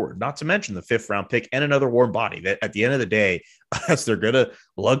forward. Not to mention the 5th round pick and another warm body that at the end of the day, as they're going to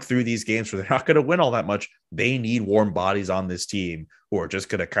lug through these games where they're not going to win all that much, they need warm bodies on this team who are just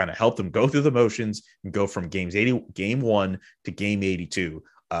going to kind of help them go through the motions and go from game 1 to game 82.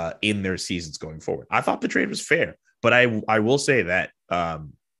 In their seasons going forward. I thought the trade was fair, but I will say that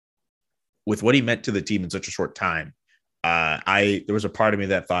with what he meant to the team in such a short time, there was a part of me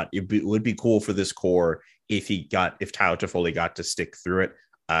that thought it would be cool for this core if Tyler Toffoli got to stick through it.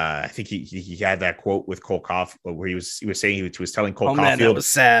 I think he had that quote with Cole Caulfield where he was saying he was telling Cole Caulfield. That was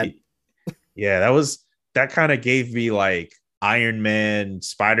sad. That kind of gave me like Iron Man,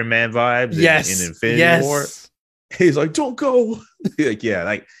 Spider-Man vibes in Infinity War. He's like, don't go.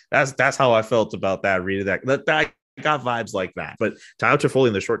 That's how I felt about that. Reading that got vibes like that. But Tyler Toffoli,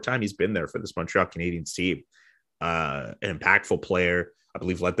 in the short time he's been there for this Montreal Canadiens team, an impactful player. I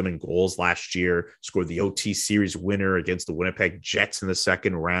believe led them in goals last year. Scored the OT series winner against the Winnipeg Jets in the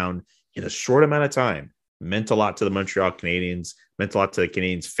second round in a short amount of time. Meant a lot to the Montreal Canadiens. Meant a lot to the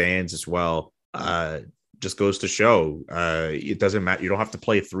Canadiens fans as well. Just goes to show it doesn't matter. You don't have to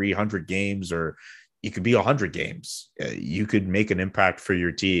play 300 games or you could be 100 games. You could make an impact for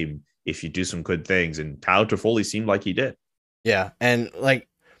your team if you do some good things. And Tyler Toffoli seemed like he did. Yeah. And like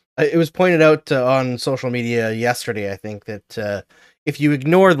it was pointed out on social media yesterday, I think that if you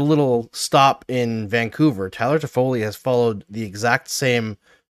ignore the little stop in Vancouver, Tyler Toffoli has followed the exact same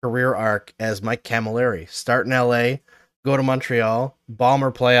career arc as Mike Camilleri. Start in LA, go to Montreal,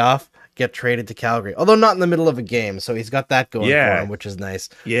 Bomber playoff, get traded to Calgary, although not in the middle of a game. So he's got that going for him, which is nice.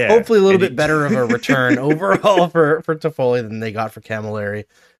 Yeah. Hopefully a little bit better of a return overall for Toffoli than they got for Camilleri.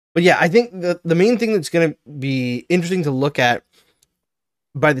 But yeah, I think the main thing that's going to be interesting to look at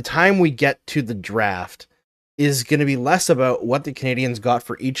by the time we get to the draft is going to be less about what the Canadians got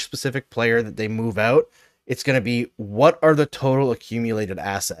for each specific player that they move out. It's going to be what are the total accumulated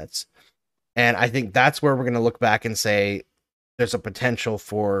assets. And I think that's where we're going to look back and say there's a potential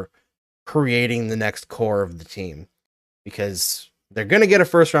for creating the next core of the team, because they're going to get a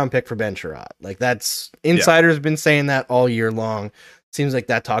first round pick for Ben Sherratt. Like, that's insiders been saying that all year long. Seems like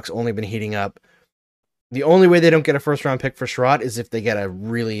that talk's only been heating up. The only way they don't get a first round pick for Sherratt is if they get a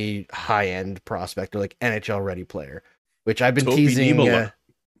really high end prospect or like NHL ready player, which I've been teasing. I've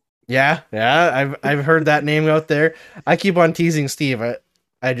heard that name out there. I keep on teasing Steve.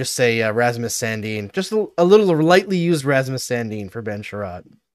 I just say Rasmus Sandin, just a little lightly used Rasmus Sandin for Ben Sherratt.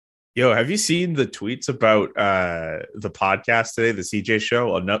 Yo, have you seen the tweets about the podcast today, the CJ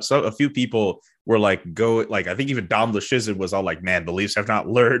show? So a few people were like, I think even Dom Luszczyszyn was all like, man, the Leafs have not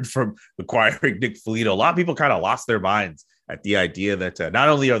learned from acquiring Nick Foligno. A lot of people kind of lost their minds at the idea that not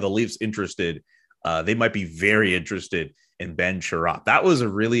only are the Leafs interested, they might be very interested in Ben Sherratt. That was a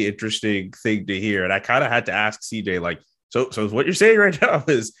really interesting thing to hear. And I kind of had to ask CJ, like, so what you're saying right now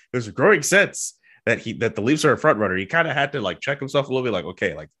is there's a growing sense that the Leafs are a front runner. He kind of had to like check himself a little bit, like,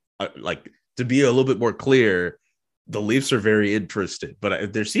 okay, like to be a little bit more clear, the Leafs are very interested,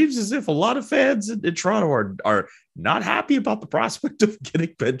 but there seems as if a lot of fans in Toronto are not happy about the prospect of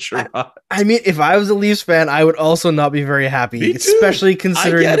getting Ben Sherratt. I mean, if I was a Leafs fan, I would also not be very happy, especially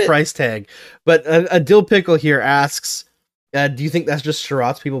considering the price tag. But a Dill Pickle here asks, do you think that's just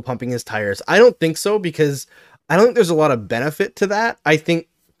Sherratt's people pumping his tires? I don't think so, because I don't think there's a lot of benefit to that. I think,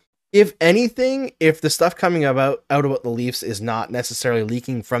 if anything, if the stuff coming out about the Leafs is not necessarily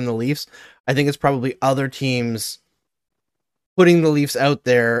leaking from the Leafs, I think it's probably other teams putting the Leafs out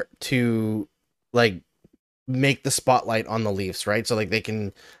there to like make the spotlight on the Leafs, right? So like they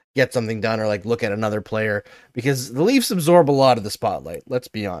can get something done or like look at another player, because the Leafs absorb a lot of the spotlight. Let's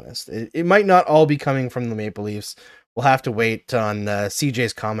be honest. It might not all be coming from the Maple Leafs. We'll have to wait on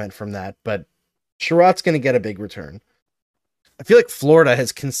CJ's comment from that, but Sherratt's going to get a big return. I feel like Florida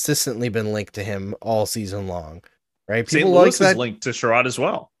has consistently been linked to him all season long, right? St. Louis is linked to Sherratt as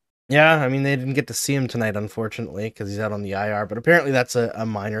well. Yeah, I mean, they didn't get to see him tonight, unfortunately, because he's out on the IR, but apparently that's a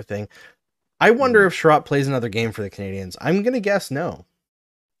minor thing. I wonder if Sherratt plays another game for the Canadians. I'm going to guess no.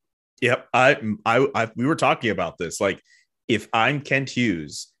 Yep, we were talking about this. Like, if I'm Kent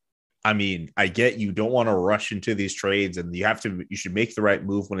Hughes, I mean, I get you don't want to rush into these trades, and you should make the right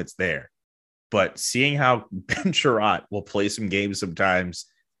move when it's there. But seeing how Ben Sherratt will play some games sometimes,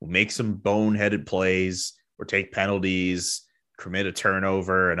 will make some boneheaded plays or take penalties, commit a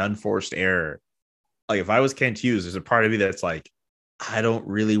turnover, an unforced error. Like, if I was Kent Hughes, there's a part of me that's like, I don't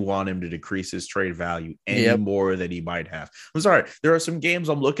really want him to decrease his trade value any more than he might have. I'm sorry. There are some games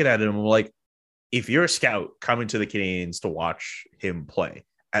I'm looking at and I'm like, if you're a scout coming to the Canadians to watch him play,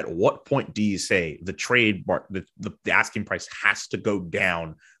 at what point do you say the trade mark, the asking price has to go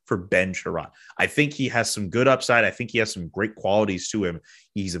down for Ben Sherratt? I think he has some good upside. I think he has some great qualities to him.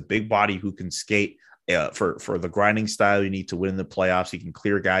 He's a big body who can skate for the grinding style you need to win in the playoffs. He can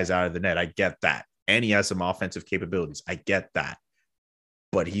clear guys out of the net. I get that. And he has some offensive capabilities. I get that.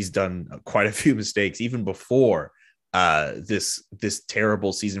 But he's done quite a few mistakes even before this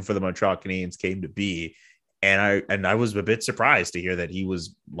terrible season for the Montreal Canadiens came to be. And I was a bit surprised to hear that he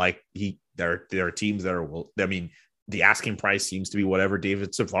was like, there are teams that are, I mean, the asking price seems to be whatever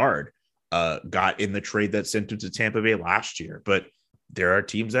David Savard got in the trade that sent him to Tampa Bay last year. But there are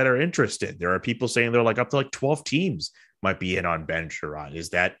teams that are interested. There are people saying they're like up to like 12 teams might be in on Ben Sherratt.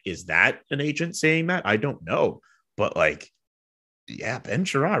 Is that an agent saying that? I don't know. But like, yeah, Ben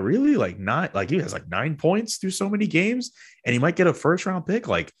Sherratt really he has like 9 points through so many games, and he might get a first round pick.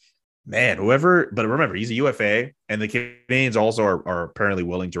 Like, man, but remember, he's a UFA, and the Canadians also are apparently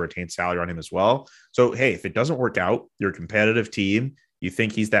willing to retain salary on him as well. So, hey, if it doesn't work out, you're a competitive team. You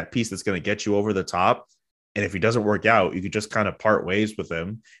think he's that piece that's going to get you over the top. And if he doesn't work out, you could just kind of part ways with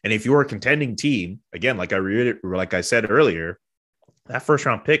him. And if you're a contending team, again, like I said earlier, that first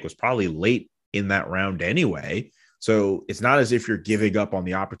round pick was probably late in that round anyway. So it's not as if you're giving up on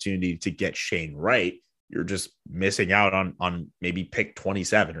the opportunity to get Shane Wright. You're just missing out on maybe pick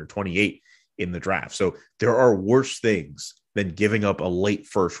 27 or 28 in the draft. So there are worse things than giving up a late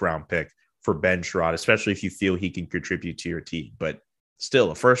first round pick for Ben Sherratt, especially if you feel he can contribute to your team. But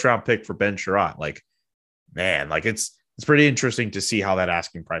still, a first round pick for Ben Sherratt, like, man, like it's pretty interesting to see how that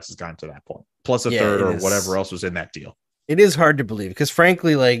asking price has gotten to that point. Plus a third or whatever else was in that deal. It is hard to believe because,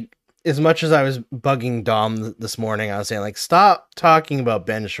 frankly, like, as much as I was bugging Dom this morning, I was saying, like, stop talking about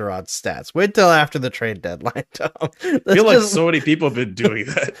Ben Sherratt's stats. Wait till after the trade deadline, Dom. I feel like so many people have been doing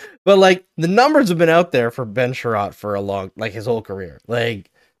that. But, like, the numbers have been out there for Ben Sherratt for his whole career.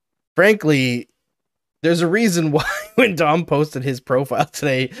 Like, frankly, There's a reason why when Dom posted his profile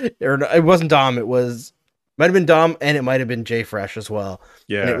today, or it wasn't Dom, might have been Dom, and it might have been Jay Fresh as well.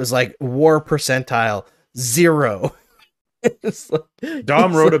 Yeah. And it was like war percentile 0.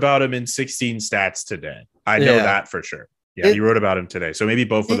 Dom wrote about him in 16 stats today. I know that for sure. Yeah, he wrote about him today. So maybe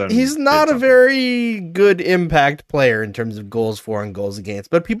both of them. He's not a very good impact player in terms of goals for and goals against,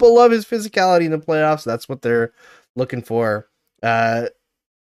 but people love his physicality in the playoffs. That's what they're looking for.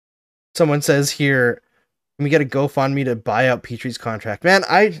 Someone says here, we get a GoFundMe to buy out Petry's contract. Man,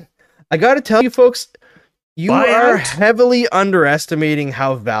 I got to tell you folks, you are heavily underestimating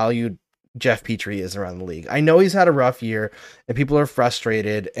how valued Jeff Petry is around the league. I know he's had a rough year and people are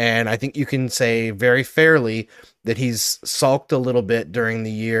frustrated, and I think you can say very fairly that he's sulked a little bit during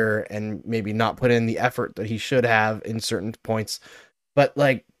the year and maybe not put in the effort that he should have in certain points. But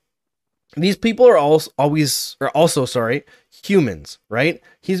like, these people are also humans, right?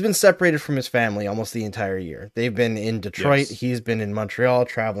 He's been separated from his family almost the entire year. They've been in Detroit. Yes. He's been in Montreal,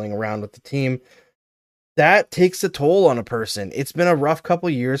 traveling around with the team. That takes a toll on a person. It's been a rough couple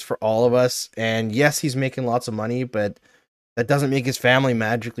years for all of us. And yes, he's making lots of money, but that doesn't make his family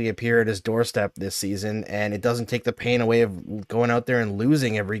magically appear at his doorstep this season. And it doesn't take the pain away of going out there and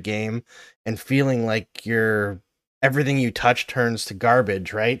losing every game and feeling like everything you touch turns to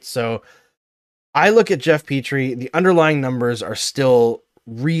garbage, right? So I look at Jeff Petry, the underlying numbers are still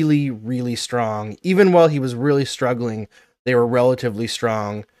really, really strong. Even while he was really struggling, they were relatively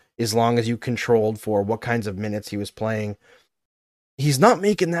strong as long as you controlled for what kinds of minutes he was playing. He's not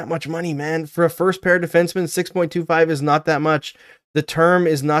making that much money, man. For a first pair defenseman, 6.25 is not that much. The term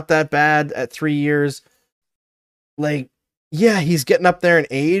is not that bad at 3 years. Like, yeah, he's getting up there in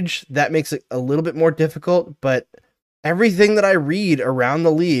age. That makes it a little bit more difficult, but everything that I read around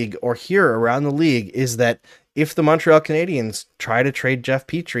the league or hear around the league is that if the Montreal Canadiens try to trade Jeff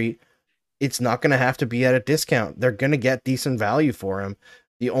Petry, it's not going to have to be at a discount. They're going to get decent value for him.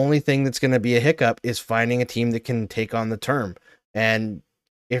 The only thing that's going to be a hiccup is finding a team that can take on the term. And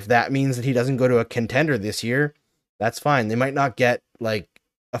if that means that he doesn't go to a contender this year, that's fine. They might not get like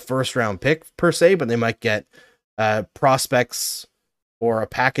a first round pick per se, but they might get prospects or a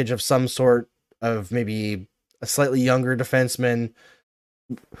package of some sort of maybe a slightly younger defenseman.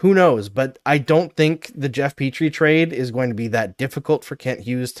 Who knows? But I don't think the Jeff Petry trade is going to be that difficult for Kent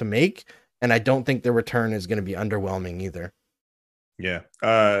Hughes to make. And I don't think the return is going to be underwhelming either. Yeah.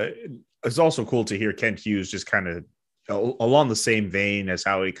 It's also cool to hear Kent Hughes just kind of along the same vein as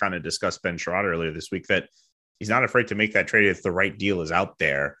how he kind of discussed Ben Sherratt earlier this week, that he's not afraid to make that trade if the right deal is out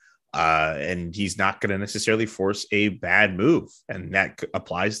there. And he's not going to necessarily force a bad move. And that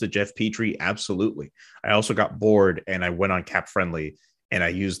applies to Jeff Petry. Absolutely. I also got bored and I went on Cap Friendly and I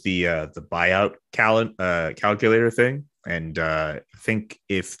used the buyout calculator thing. And I think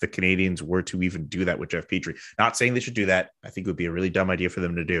if the Canadiens were to even do that with Jeff Petry, not saying they should do that, I think it would be a really dumb idea for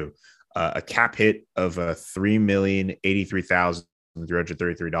them to do. A cap hit of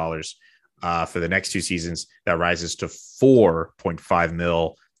 $3,083,333 for the next 2 seasons, that rises to $4.5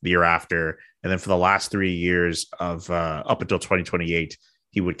 million the year after. And then for the last 3 years of up until 2028,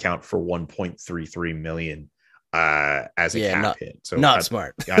 he would count for $1.33 million as a cap hit. So not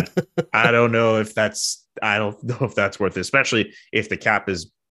smart. I don't know if that's worth it, especially if the cap is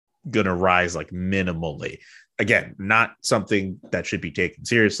going to rise like minimally. Again, not something that should be taken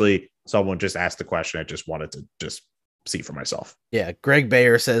seriously. Someone just asked the question. I just wanted to just see for myself. Yeah. Greg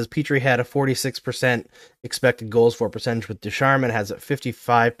Bayer says Petry had a 46% expected goals for percentage with Ducharme and has a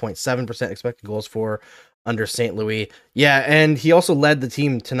 55.7% expected goals for under St. Louis. Yeah. And he also led the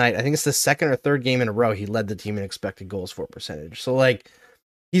team tonight. I think it's the second or third game in a row. He led the team in expected goals for percentage. So like,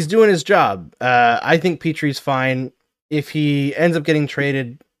 he's doing his job. I think Petry's fine. If he ends up getting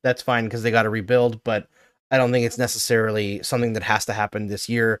traded, that's fine because they got to rebuild, but I don't think it's necessarily something that has to happen this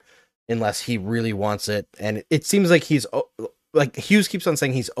year unless he really wants it. And it seems like Hughes keeps on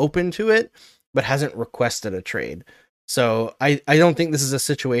saying he's open to it, but hasn't requested a trade. So I don't think this is a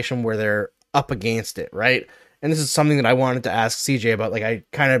situation where they're up against it, right? And this is something that I wanted to ask CJ about. Like, I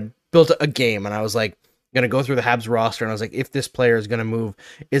kind of built a game and I was like, going to go through the Habs roster. And I was like, if this player is going to move,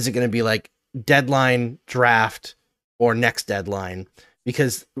 is it going to be like deadline, draft, or next deadline?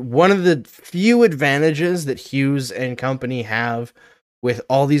 Because one of the few advantages that Hughes and company have with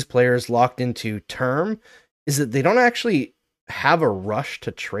all these players locked into term is that they don't actually have a rush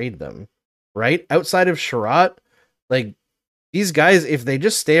to trade them, right? Outside of Sherratt, like these guys, if they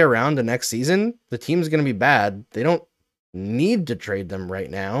just stay around the next season, the team's going to be bad. They don't need to trade them right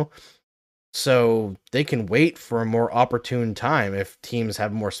now. So they can wait for a more opportune time if teams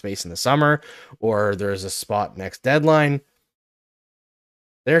have more space in the summer or there's a spot next deadline.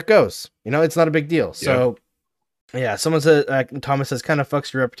 there it goes. It's not a big deal. So, yeah, someone said, Thomas says, kind of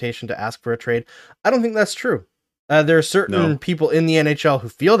fucks your reputation to ask for a trade. I don't think that's true. There are certain people in the NHL who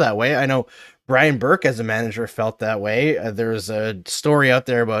feel that way. I know Brian Burke, as a manager, felt that way. There's a story out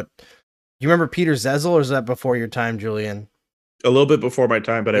there about, you remember Peter Zezel, or is that before your time, Julian? A little bit before my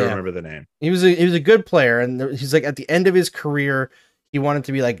time, but I remember the name. He was a good player, and he's like, at the end of his career, he wanted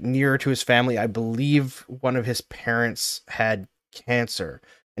to be like nearer to his family. I believe one of his parents had cancer,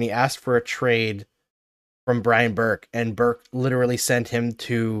 and he asked for a trade from Brian Burke, and Burke literally sent him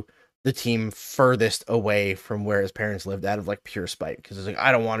to the team furthest away from where his parents lived, out of like pure spite, because it's like,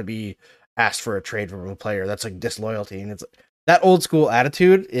 I don't want to be asked for a trade from a player. That's like disloyalty. And it's that old school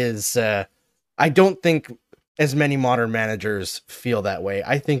attitude is I don't think as many modern managers feel that way.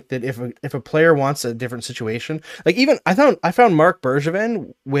 I think that if a player wants a different situation, like even I found Marc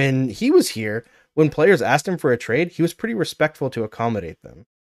Bergevin, when he was here, when players asked him for a trade, he was pretty respectful to accommodate them.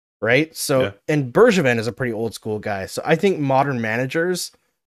 Right. So, and Bergevin is a pretty old school guy. So I think modern managers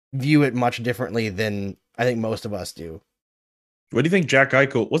view it much differently than I think most of us do. What do you think Jack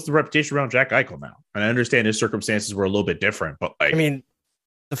Eichel, what's the reputation around Jack Eichel now? And I understand his circumstances were a little bit different, but like, I mean,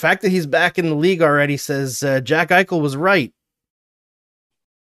 the fact that he's back in the league already says Jack Eichel was right.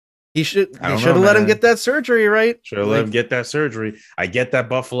 They should have let him get that surgery, right? Should have let him get that surgery. I get that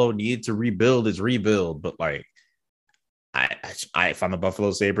Buffalo need to rebuild his rebuild, but like, I if I'm a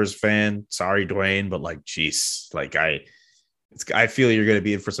Buffalo Sabres fan, sorry, Dwayne, but like, geez, like I feel you're going to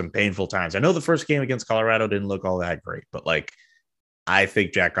be in for some painful times. I know the first game against Colorado didn't look all that great, but like, I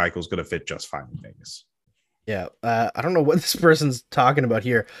think Jack Eichel's going to fit just fine in Vegas. Yeah, I don't know what this person's talking about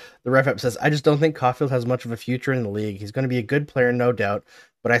here. The ref app says, I just don't think Caulfield has much of a future in the league. He's going to be a good player, no doubt,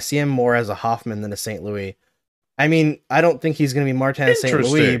 but I see him more as a Hoffman than a St. Louis. I mean, I don't think he's going to be Martin St.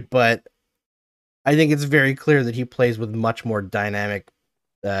 Louis, but I think it's very clear that he plays with much more dynamic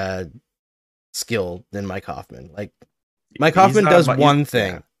skill than Mike Hoffman. Like, Mike Hoffman does one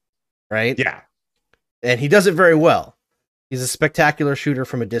thing, right? Yeah. And he does it very well. He's a spectacular shooter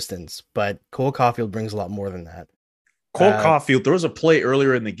from a distance, but Cole Caulfield brings a lot more than that. Cole Caulfield, there was a play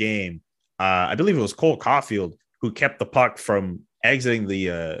earlier in the game. I believe it was Cole Caulfield who kept the puck from exiting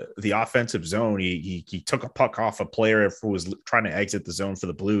the offensive zone. He took a puck off a player who was trying to exit the zone for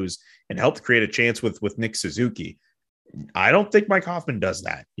the Blues and helped create a chance with Nick Suzuki. I don't think Mike Hoffman does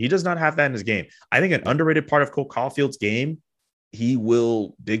that. He does not have that in his game. I think an underrated part of Cole Caulfield's game, he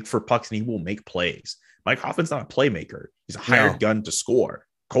will dig for pucks and he will make plays. Mike Hoffman's not a playmaker. He's a hired gun to score.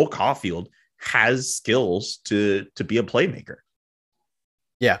 Cole Caulfield has skills to be a playmaker.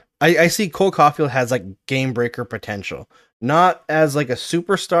 Yeah, I see Cole Caulfield has like game breaker potential. Not as like a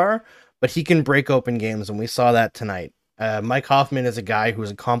superstar, but he can break open games, and we saw that tonight. Mike Hoffman is a guy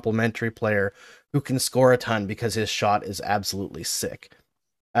who's a complementary player who can score a ton because his shot is absolutely sick.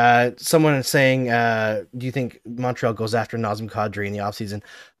 Someone is saying, do you think Montreal goes after Nazem Kadri in the offseason?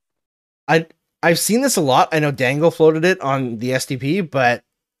 I've seen this a lot. I know Dangle floated it on the SDP, but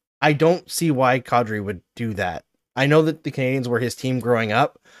I don't see why Kadri would do that. I know that the Canadiens were his team growing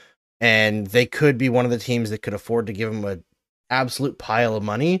up, and they could be one of the teams that could afford to give him an absolute pile of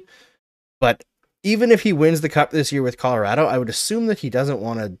money. But even if he wins the Cup this year with Colorado, I would assume that he doesn't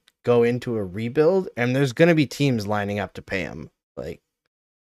want to go into a rebuild, and there's going to be teams lining up to pay him. Like,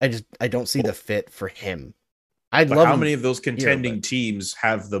 I don't see the fit for him. I'd love how many of those contending teams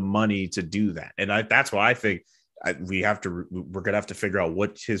have the money to do that, and that's why I think we're gonna have to figure out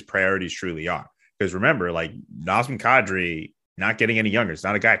what his priorities truly are. Because remember, like Nazem Kadri, not getting any younger. It's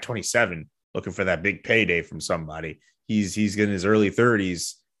not a guy at 27 looking for that big payday from somebody. He's in his early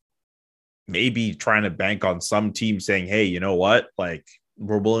 30s, maybe trying to bank on some team saying, "Hey, you know what? Like,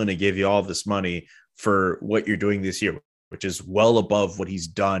 we're willing to give you all this money for what you're doing this year," which is well above what he's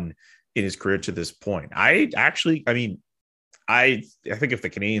done in his career to this point. I think if the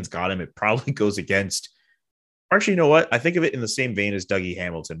Canadiens got him, it probably goes against. Actually, you know what? I think of it in the same vein as Dougie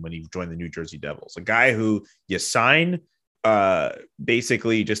Hamilton when he joined the New Jersey Devils, a guy who you sign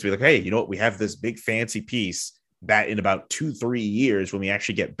basically just to be like, hey, you know what? We have this big fancy piece that in about 2-3 years, when we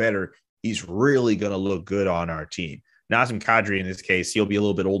actually get better, he's really going to look good on our team. Nazem Kadri, in this case, he'll be a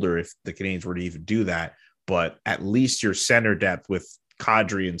little bit older if the Canadiens were to even do that, but at least your center depth with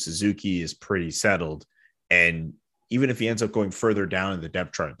Kadri and Suzuki is pretty settled. And even if he ends up going further down in the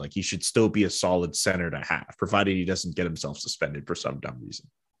depth chart, like he should still be a solid center to have, provided he doesn't get himself suspended for some dumb reason.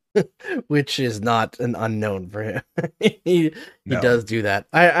 Which is not an unknown for him. he does do that.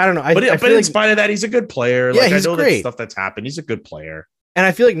 I don't know. But in spite of that, he's a good player. Yeah, like, he's I know great. that stuff that's happened. He's a good player. And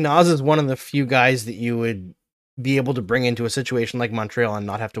I feel like Nas is one of the few guys that you would be able to bring into a situation like Montreal and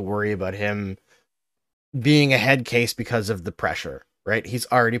not have to worry about him being a head case because of the pressure. right? He's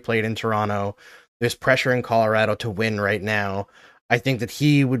already played in Toronto. There's pressure in Colorado to win right now. I think that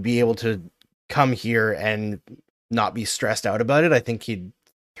he would be able to come here and not be stressed out about it. I think he'd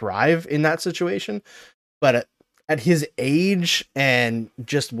thrive in that situation. But at his age and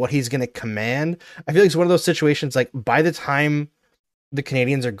just what he's going to command, I feel like it's one of those situations like by the time the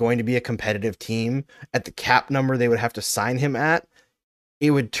Canadians are going to be a competitive team at the cap number they would have to sign him at,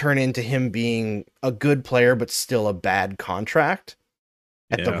 it would turn into him being a good player, but still a bad contract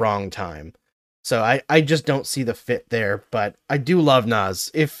at the wrong time. So I just don't see the fit there, but I do love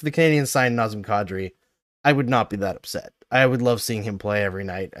Naz. If the Canadians signed Nazem Kadri, I would not be that upset. I would love seeing him play every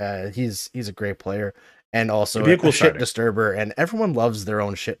night. He's a great player and also a cool shit disturber, and everyone loves their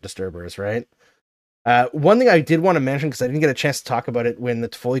own shit disturbers, right? One thing I did want to mention, because I didn't get a chance to talk about it when the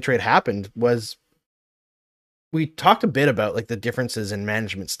Toffoli trade happened, was we talked a bit about like the differences in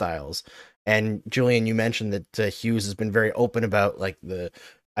management styles. And Julian, you mentioned that Hughes has been very open about like the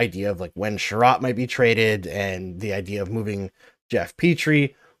idea of like when Sherratt might be traded and the idea of moving Jeff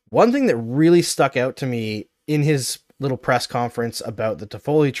Petrie. One thing that really stuck out to me in his little press conference about the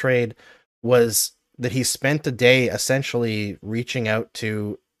Toffoli trade was that he spent a day essentially reaching out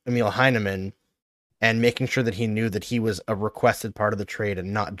to Emil Heineman and making sure that he knew that he was a requested part of the trade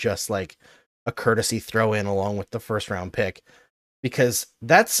and not just like a courtesy throw in along with the first round pick, because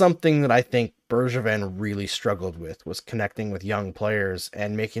that's something that I think Bergevin really struggled with, was connecting with young players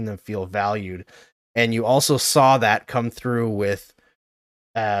and making them feel valued. And you also saw that come through with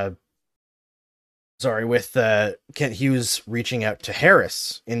Kent Hughes reaching out to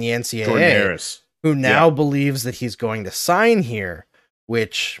Harris in the NCAA, Jordan Harris, who now believes that he's going to sign here,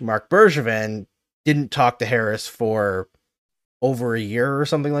 which Marc Bergevin didn't talk to Harris for over a year or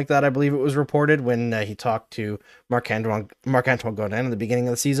something like that. I believe it was reported when he talked to Marc-Antoine Godin at the beginning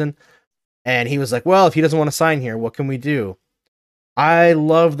of the season. And he was like, well, if he doesn't want to sign here, what can we do? I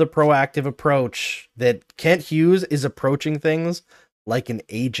love the proactive approach that Kent Hughes is approaching things like an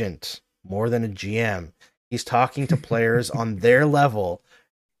agent more than a GM. He's talking to players on their level,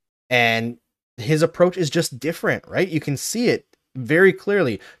 and his approach is just different, right? You can see it very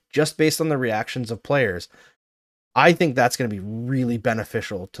clearly just based on the reactions of players. I think that's going to be really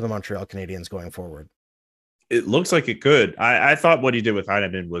beneficial to the Montreal Canadiens going forward. It looks like it could. I thought what he did with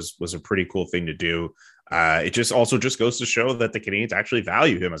Heineman was a pretty cool thing to do. It just goes to show that the Canadiens actually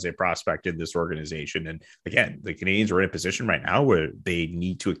value him as a prospect in this organization. And again, the Canadiens are in a position right now where they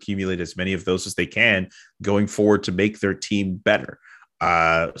need to accumulate as many of those as they can going forward to make their team better.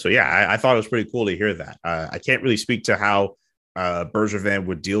 I thought it was pretty cool to hear that. I can't really speak to how Bergevin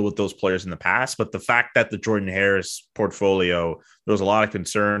would deal with those players in the past, but the fact that the Jordan Harris portfolio, there was a lot of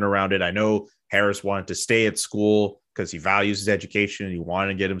concern around it. I know Harris wanted to stay at school because he values his education and he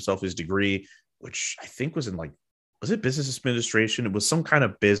wanted to get himself his degree, which I think was in was it business administration? It was some kind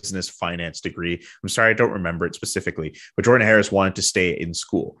of business finance degree. I'm sorry, I don't remember it specifically, but Jordan Harris wanted to stay in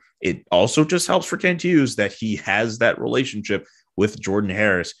school. It also just helps for Kent Hughes that he has that relationship with Jordan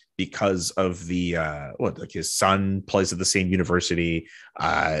Harris because of the his son plays at the same university.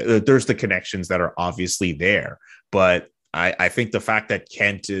 There's the connections that are obviously there, but I think the fact that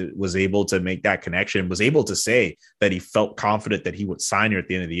Kent was able to make that connection, was able to say that he felt confident that he would sign here at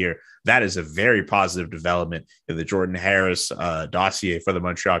the end of the year, that is a very positive development in the Jordan Harris dossier for the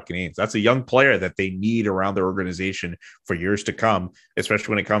Montreal Canadiens. That's a young player that they need around their organization for years to come, especially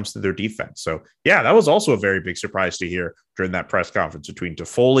when it comes to their defense. So, yeah, that was also a very big surprise to hear during that press conference between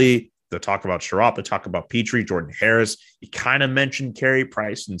Toffoli, the talk about Sherratt, the talk about Petrie, Jordan Harris. He kind of mentioned Carey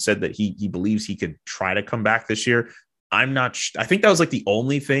Price and said that he believes he could try to come back this year. I think that was like the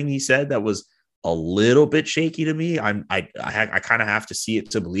only thing he said that was a little bit shaky to me. I kind of have to see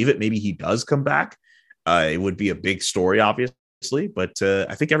it to believe it. Maybe he does come back. It would be a big story, obviously, but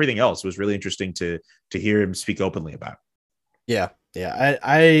I think everything else was really interesting to hear him speak openly about. Yeah.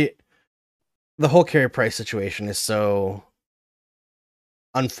 I the whole Carey Price situation is so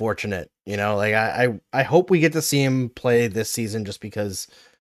unfortunate, like I hope we get to see him play this season, just because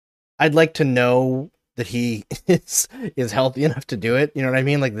I'd like to know that he is healthy enough to do it. You know what I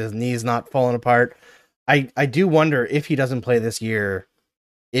mean? Like his knee's not falling apart. I do wonder if he doesn't play this year,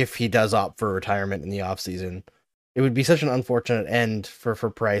 if he does opt for retirement in the off season. It would be such an unfortunate end for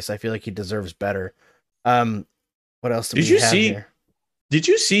Price. I feel like he deserves better. What else did we have here? Did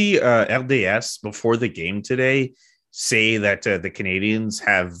you see RDS before the game today say that the Canadiens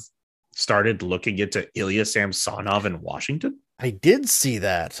have started looking into Ilya Samsonov in Washington? I did see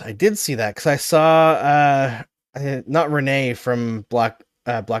that because I saw not Renee from Black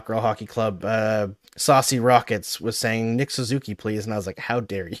Girl Hockey Club, Saucy Rockets was saying Nick Suzuki, please, and I was like, how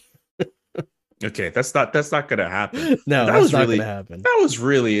dare you? Okay, that's not gonna happen. No, That that's was not really going to happen. that was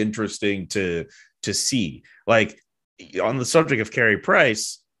really interesting to see. Like on the subject of Carey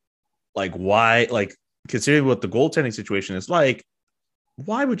Price, like why, like considering what the goaltending situation is like,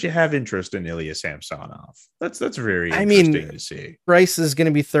 why would you have interest in Ilya Samsonov? That's very I interesting mean, to see. Bryce is going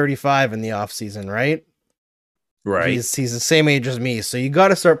to be 35 in the offseason, right? Right. He's the same age as me, so you got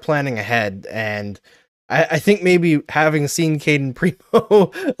to start planning ahead. And I think maybe having seen Caden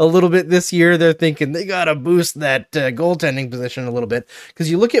Primo a little bit this year, they're thinking they got to boost that goaltending position a little bit, because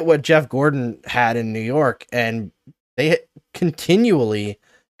you look at what Jeff Gordon had in New York, and they continually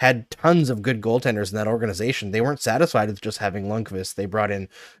had tons of good goaltenders in that organization. They weren't satisfied with just having Lundqvist. They brought in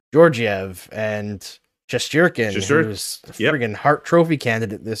Georgiev and Shesterkin, who's a friggin' Hart Trophy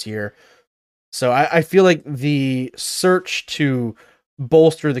candidate this year. So I feel like the search to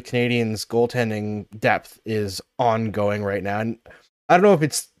bolster the Canadiens' goaltending depth is ongoing right now. And I don't know if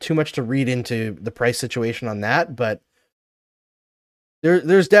it's too much to read into the Price situation on that, but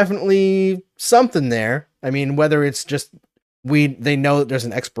there's definitely something there. I mean, whether it's just they know that there's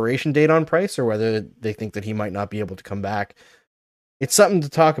an expiration date on Price, or whether they think that he might not be able to come back, it's something to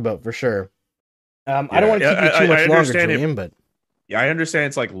talk about for sure. I don't want to keep you too much longer, Julian, but yeah, I understand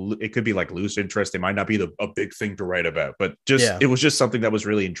it's like it could be like loose interest. It might not be a big thing to write about, but it was just something that was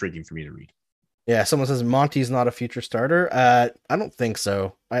really intriguing for me to read. Yeah, someone says Monty's not a future starter. I don't think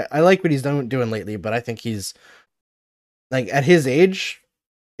so. I like what he's doing lately, but I think he's like at his age,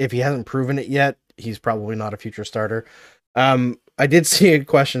 if he hasn't proven it yet, he's probably not a future starter. I did see a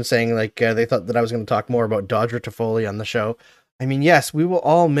question saying like they thought that I was going to talk more about Dodger Toffoli on the show. I mean, yes, we will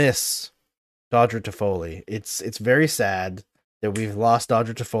all miss Dodger Toffoli. It's very sad that we've lost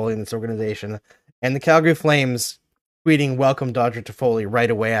Dodger Toffoli in this organization, and the Calgary Flames tweeting "Welcome Dodger Toffoli"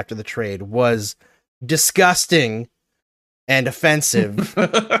 right away after the trade was disgusting and offensive.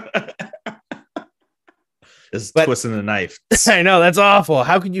 It's twisting the knife. I know, that's awful.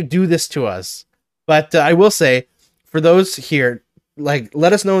 How could you do this to us? But I will say, for those here, like,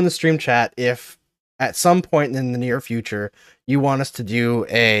 let us know in the stream chat if at some point in the near future you want us to do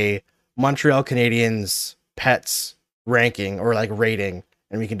a Montreal Canadiens pets ranking or like rating,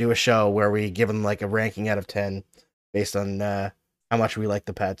 and we can do a show where we give them like a ranking out of 10 based on how much we like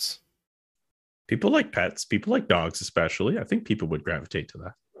the pets. People like pets. People like dogs, especially. I think people would gravitate to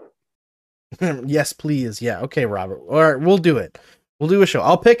that. Yes, please. Yeah. Okay, Robert. All right, we'll do it. We'll do a show.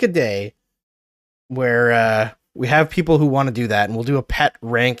 I'll pick a day where we have people who want to do that, and we'll do a pet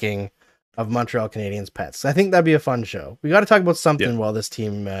ranking of Montreal Canadiens pets. I think that'd be a fun show. We got to talk about something while this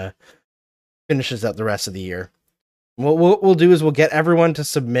team finishes out the rest of the year. What we'll do is we'll get everyone to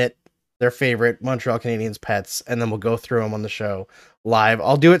submit their favorite Montreal Canadiens pets, and then we'll go through them on the show live.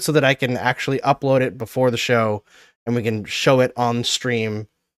 I'll do it so that I can actually upload it before the show, and we can show it on stream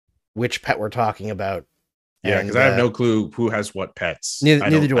which pet we're talking about. Yeah, because I have no clue who has what pets.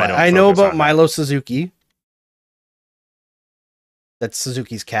 Neither do I. I know about Milo Suzuki. That's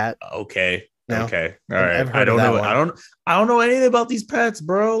Suzuki's cat. Okay. No? Okay. All right. I don't know. I don't know anything about these pets,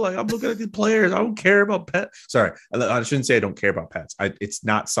 bro. Like, I'm looking at the players. I don't care about pets. Sorry. I shouldn't say I don't care about pets. It's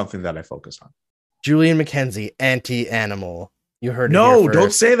not something that I focus on. Julian McKenzie, anti-animal. You heard it. No,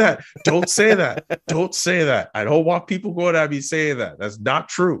 don't say that. Don't say that. Don't say that. I don't want people going at me saying that. That's not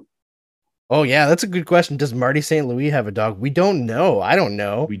true. Oh, yeah. That's a good question. Does Marty St. Louis have a dog? We don't know. I don't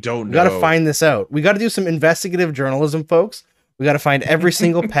know. We don't know. We got to find this out. We got to do some investigative journalism, folks. We got to find every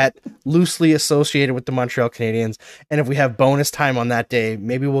single pet loosely associated with the Montreal Canadiens. And if we have bonus time on that day,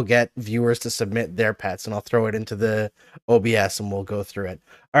 maybe we'll get viewers to submit their pets, and I'll throw it into the OBS and we'll go through it.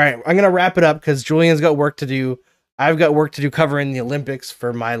 All right. I'm going to wrap it up because Julian's got work to do. I've got work to do covering the Olympics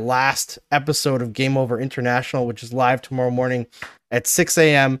for my last episode of Game Over International, which is live tomorrow morning at 6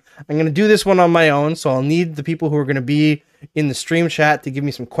 a.m. I'm going to do this one on my own, so I'll need the people who are going to be in the stream chat to give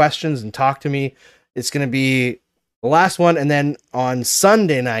me some questions and talk to me. It's going to be the last one, and then on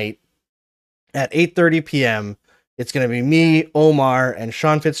Sunday night at 8:30 p.m., it's going to be me, Omar, and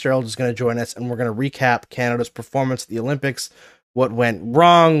Sean Fitzgerald is going to join us, and we're going to recap Canada's performance at the Olympics, what went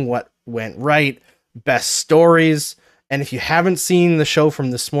wrong, what went right, best stories. And if you haven't seen the show from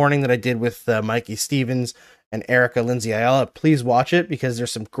this morning that I did with Mikey Stevens and Erica Lindsay Ayala, please watch it, because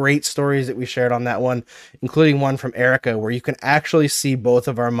there's some great stories that we shared on that one, including one from Erica where you can actually see both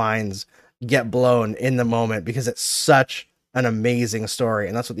of our minds get blown in the moment, because it's such an amazing story,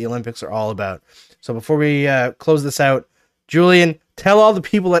 and that's what the Olympics are all about. So before we close this out, Julian, tell all the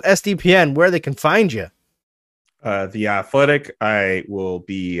people at SDPN where they can find you. The Athletic. I will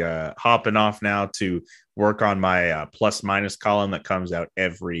be hopping off now to work on my plus minus column that comes out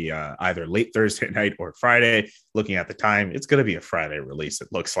every either late Thursday night or Friday. Looking at the time, it's going to be a Friday release, it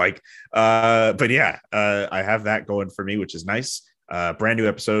looks like. But yeah, I have that going for me, which is nice. Brand new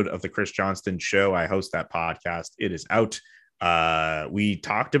episode of the Chris Johnston Show. I host that podcast. It is out. We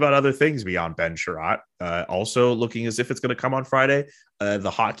talked about other things beyond Ben Sherratt. Also looking as if it's going to come on Friday,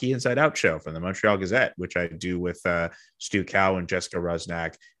 the Hockey Inside Out show from the Montreal Gazette, which I do with Stu Cow and Jessica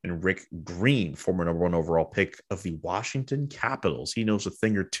Rusnak and Rick Green, former number 1 overall pick of the Washington Capitals. He knows a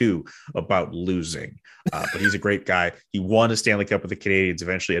thing or two about losing, but he's a great guy. He won a Stanley Cup with the Canadiens,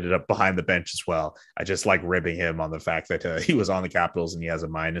 eventually ended up behind the bench as well. I just like ribbing him on the fact that he was on the Capitals and he has a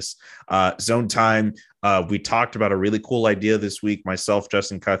minus. Zone Time. We talked about a really cool idea this week. Myself,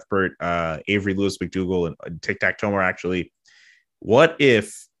 Justin Cuthbert, Avery Lewis McDougall, and Tic Tac Tomer actually. What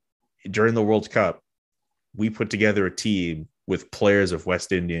if during the World Cup we put together a team with players of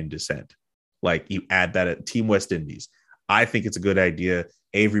West Indian descent? Like you add that at Team West Indies. I think it's a good idea.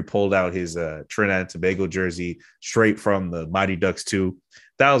 Avery pulled out his Trinidad and Tobago jersey straight from the Mighty Ducks 2.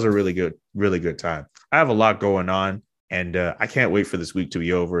 That was a really good time. I have a lot going on, and I can't wait for this week to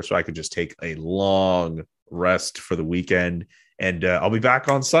be over so I could just take a long rest for the weekend. And I'll be back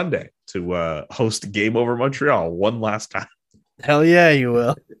on Sunday to host Game Over Montreal one last time. Hell yeah, you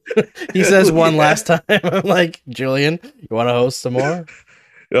will. He says one last time. I'm like, Julian, you want to host some more?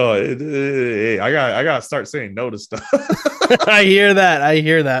 Oh, I got to start saying no to stuff. I hear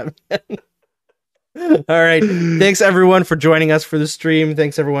that. All right. Thanks everyone for joining us for the stream.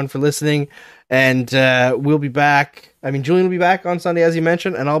 Thanks everyone for listening. And we'll be back. I mean, Julian will be back on Sunday, as you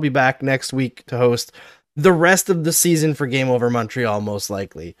mentioned, and I'll be back next week to host the rest of the season for Game Over Montreal, most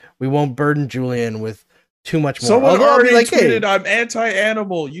likely. We won't burden Julian with too much more. Someone already tweeted, I'm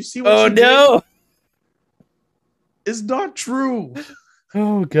anti-animal. You see what you no did? It's not true.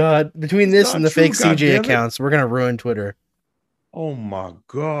 Oh God. Between this and the fake CJ accounts, we're gonna ruin Twitter. Oh my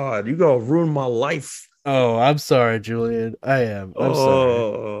God. You gonna ruin my life. Oh, I'm sorry, Julian. I am. I'm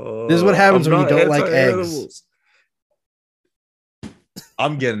sorry. This is what happens when you don't like eggs.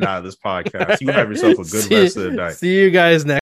 I'm getting out of this podcast. You have yourself a good rest of the night. See you guys next.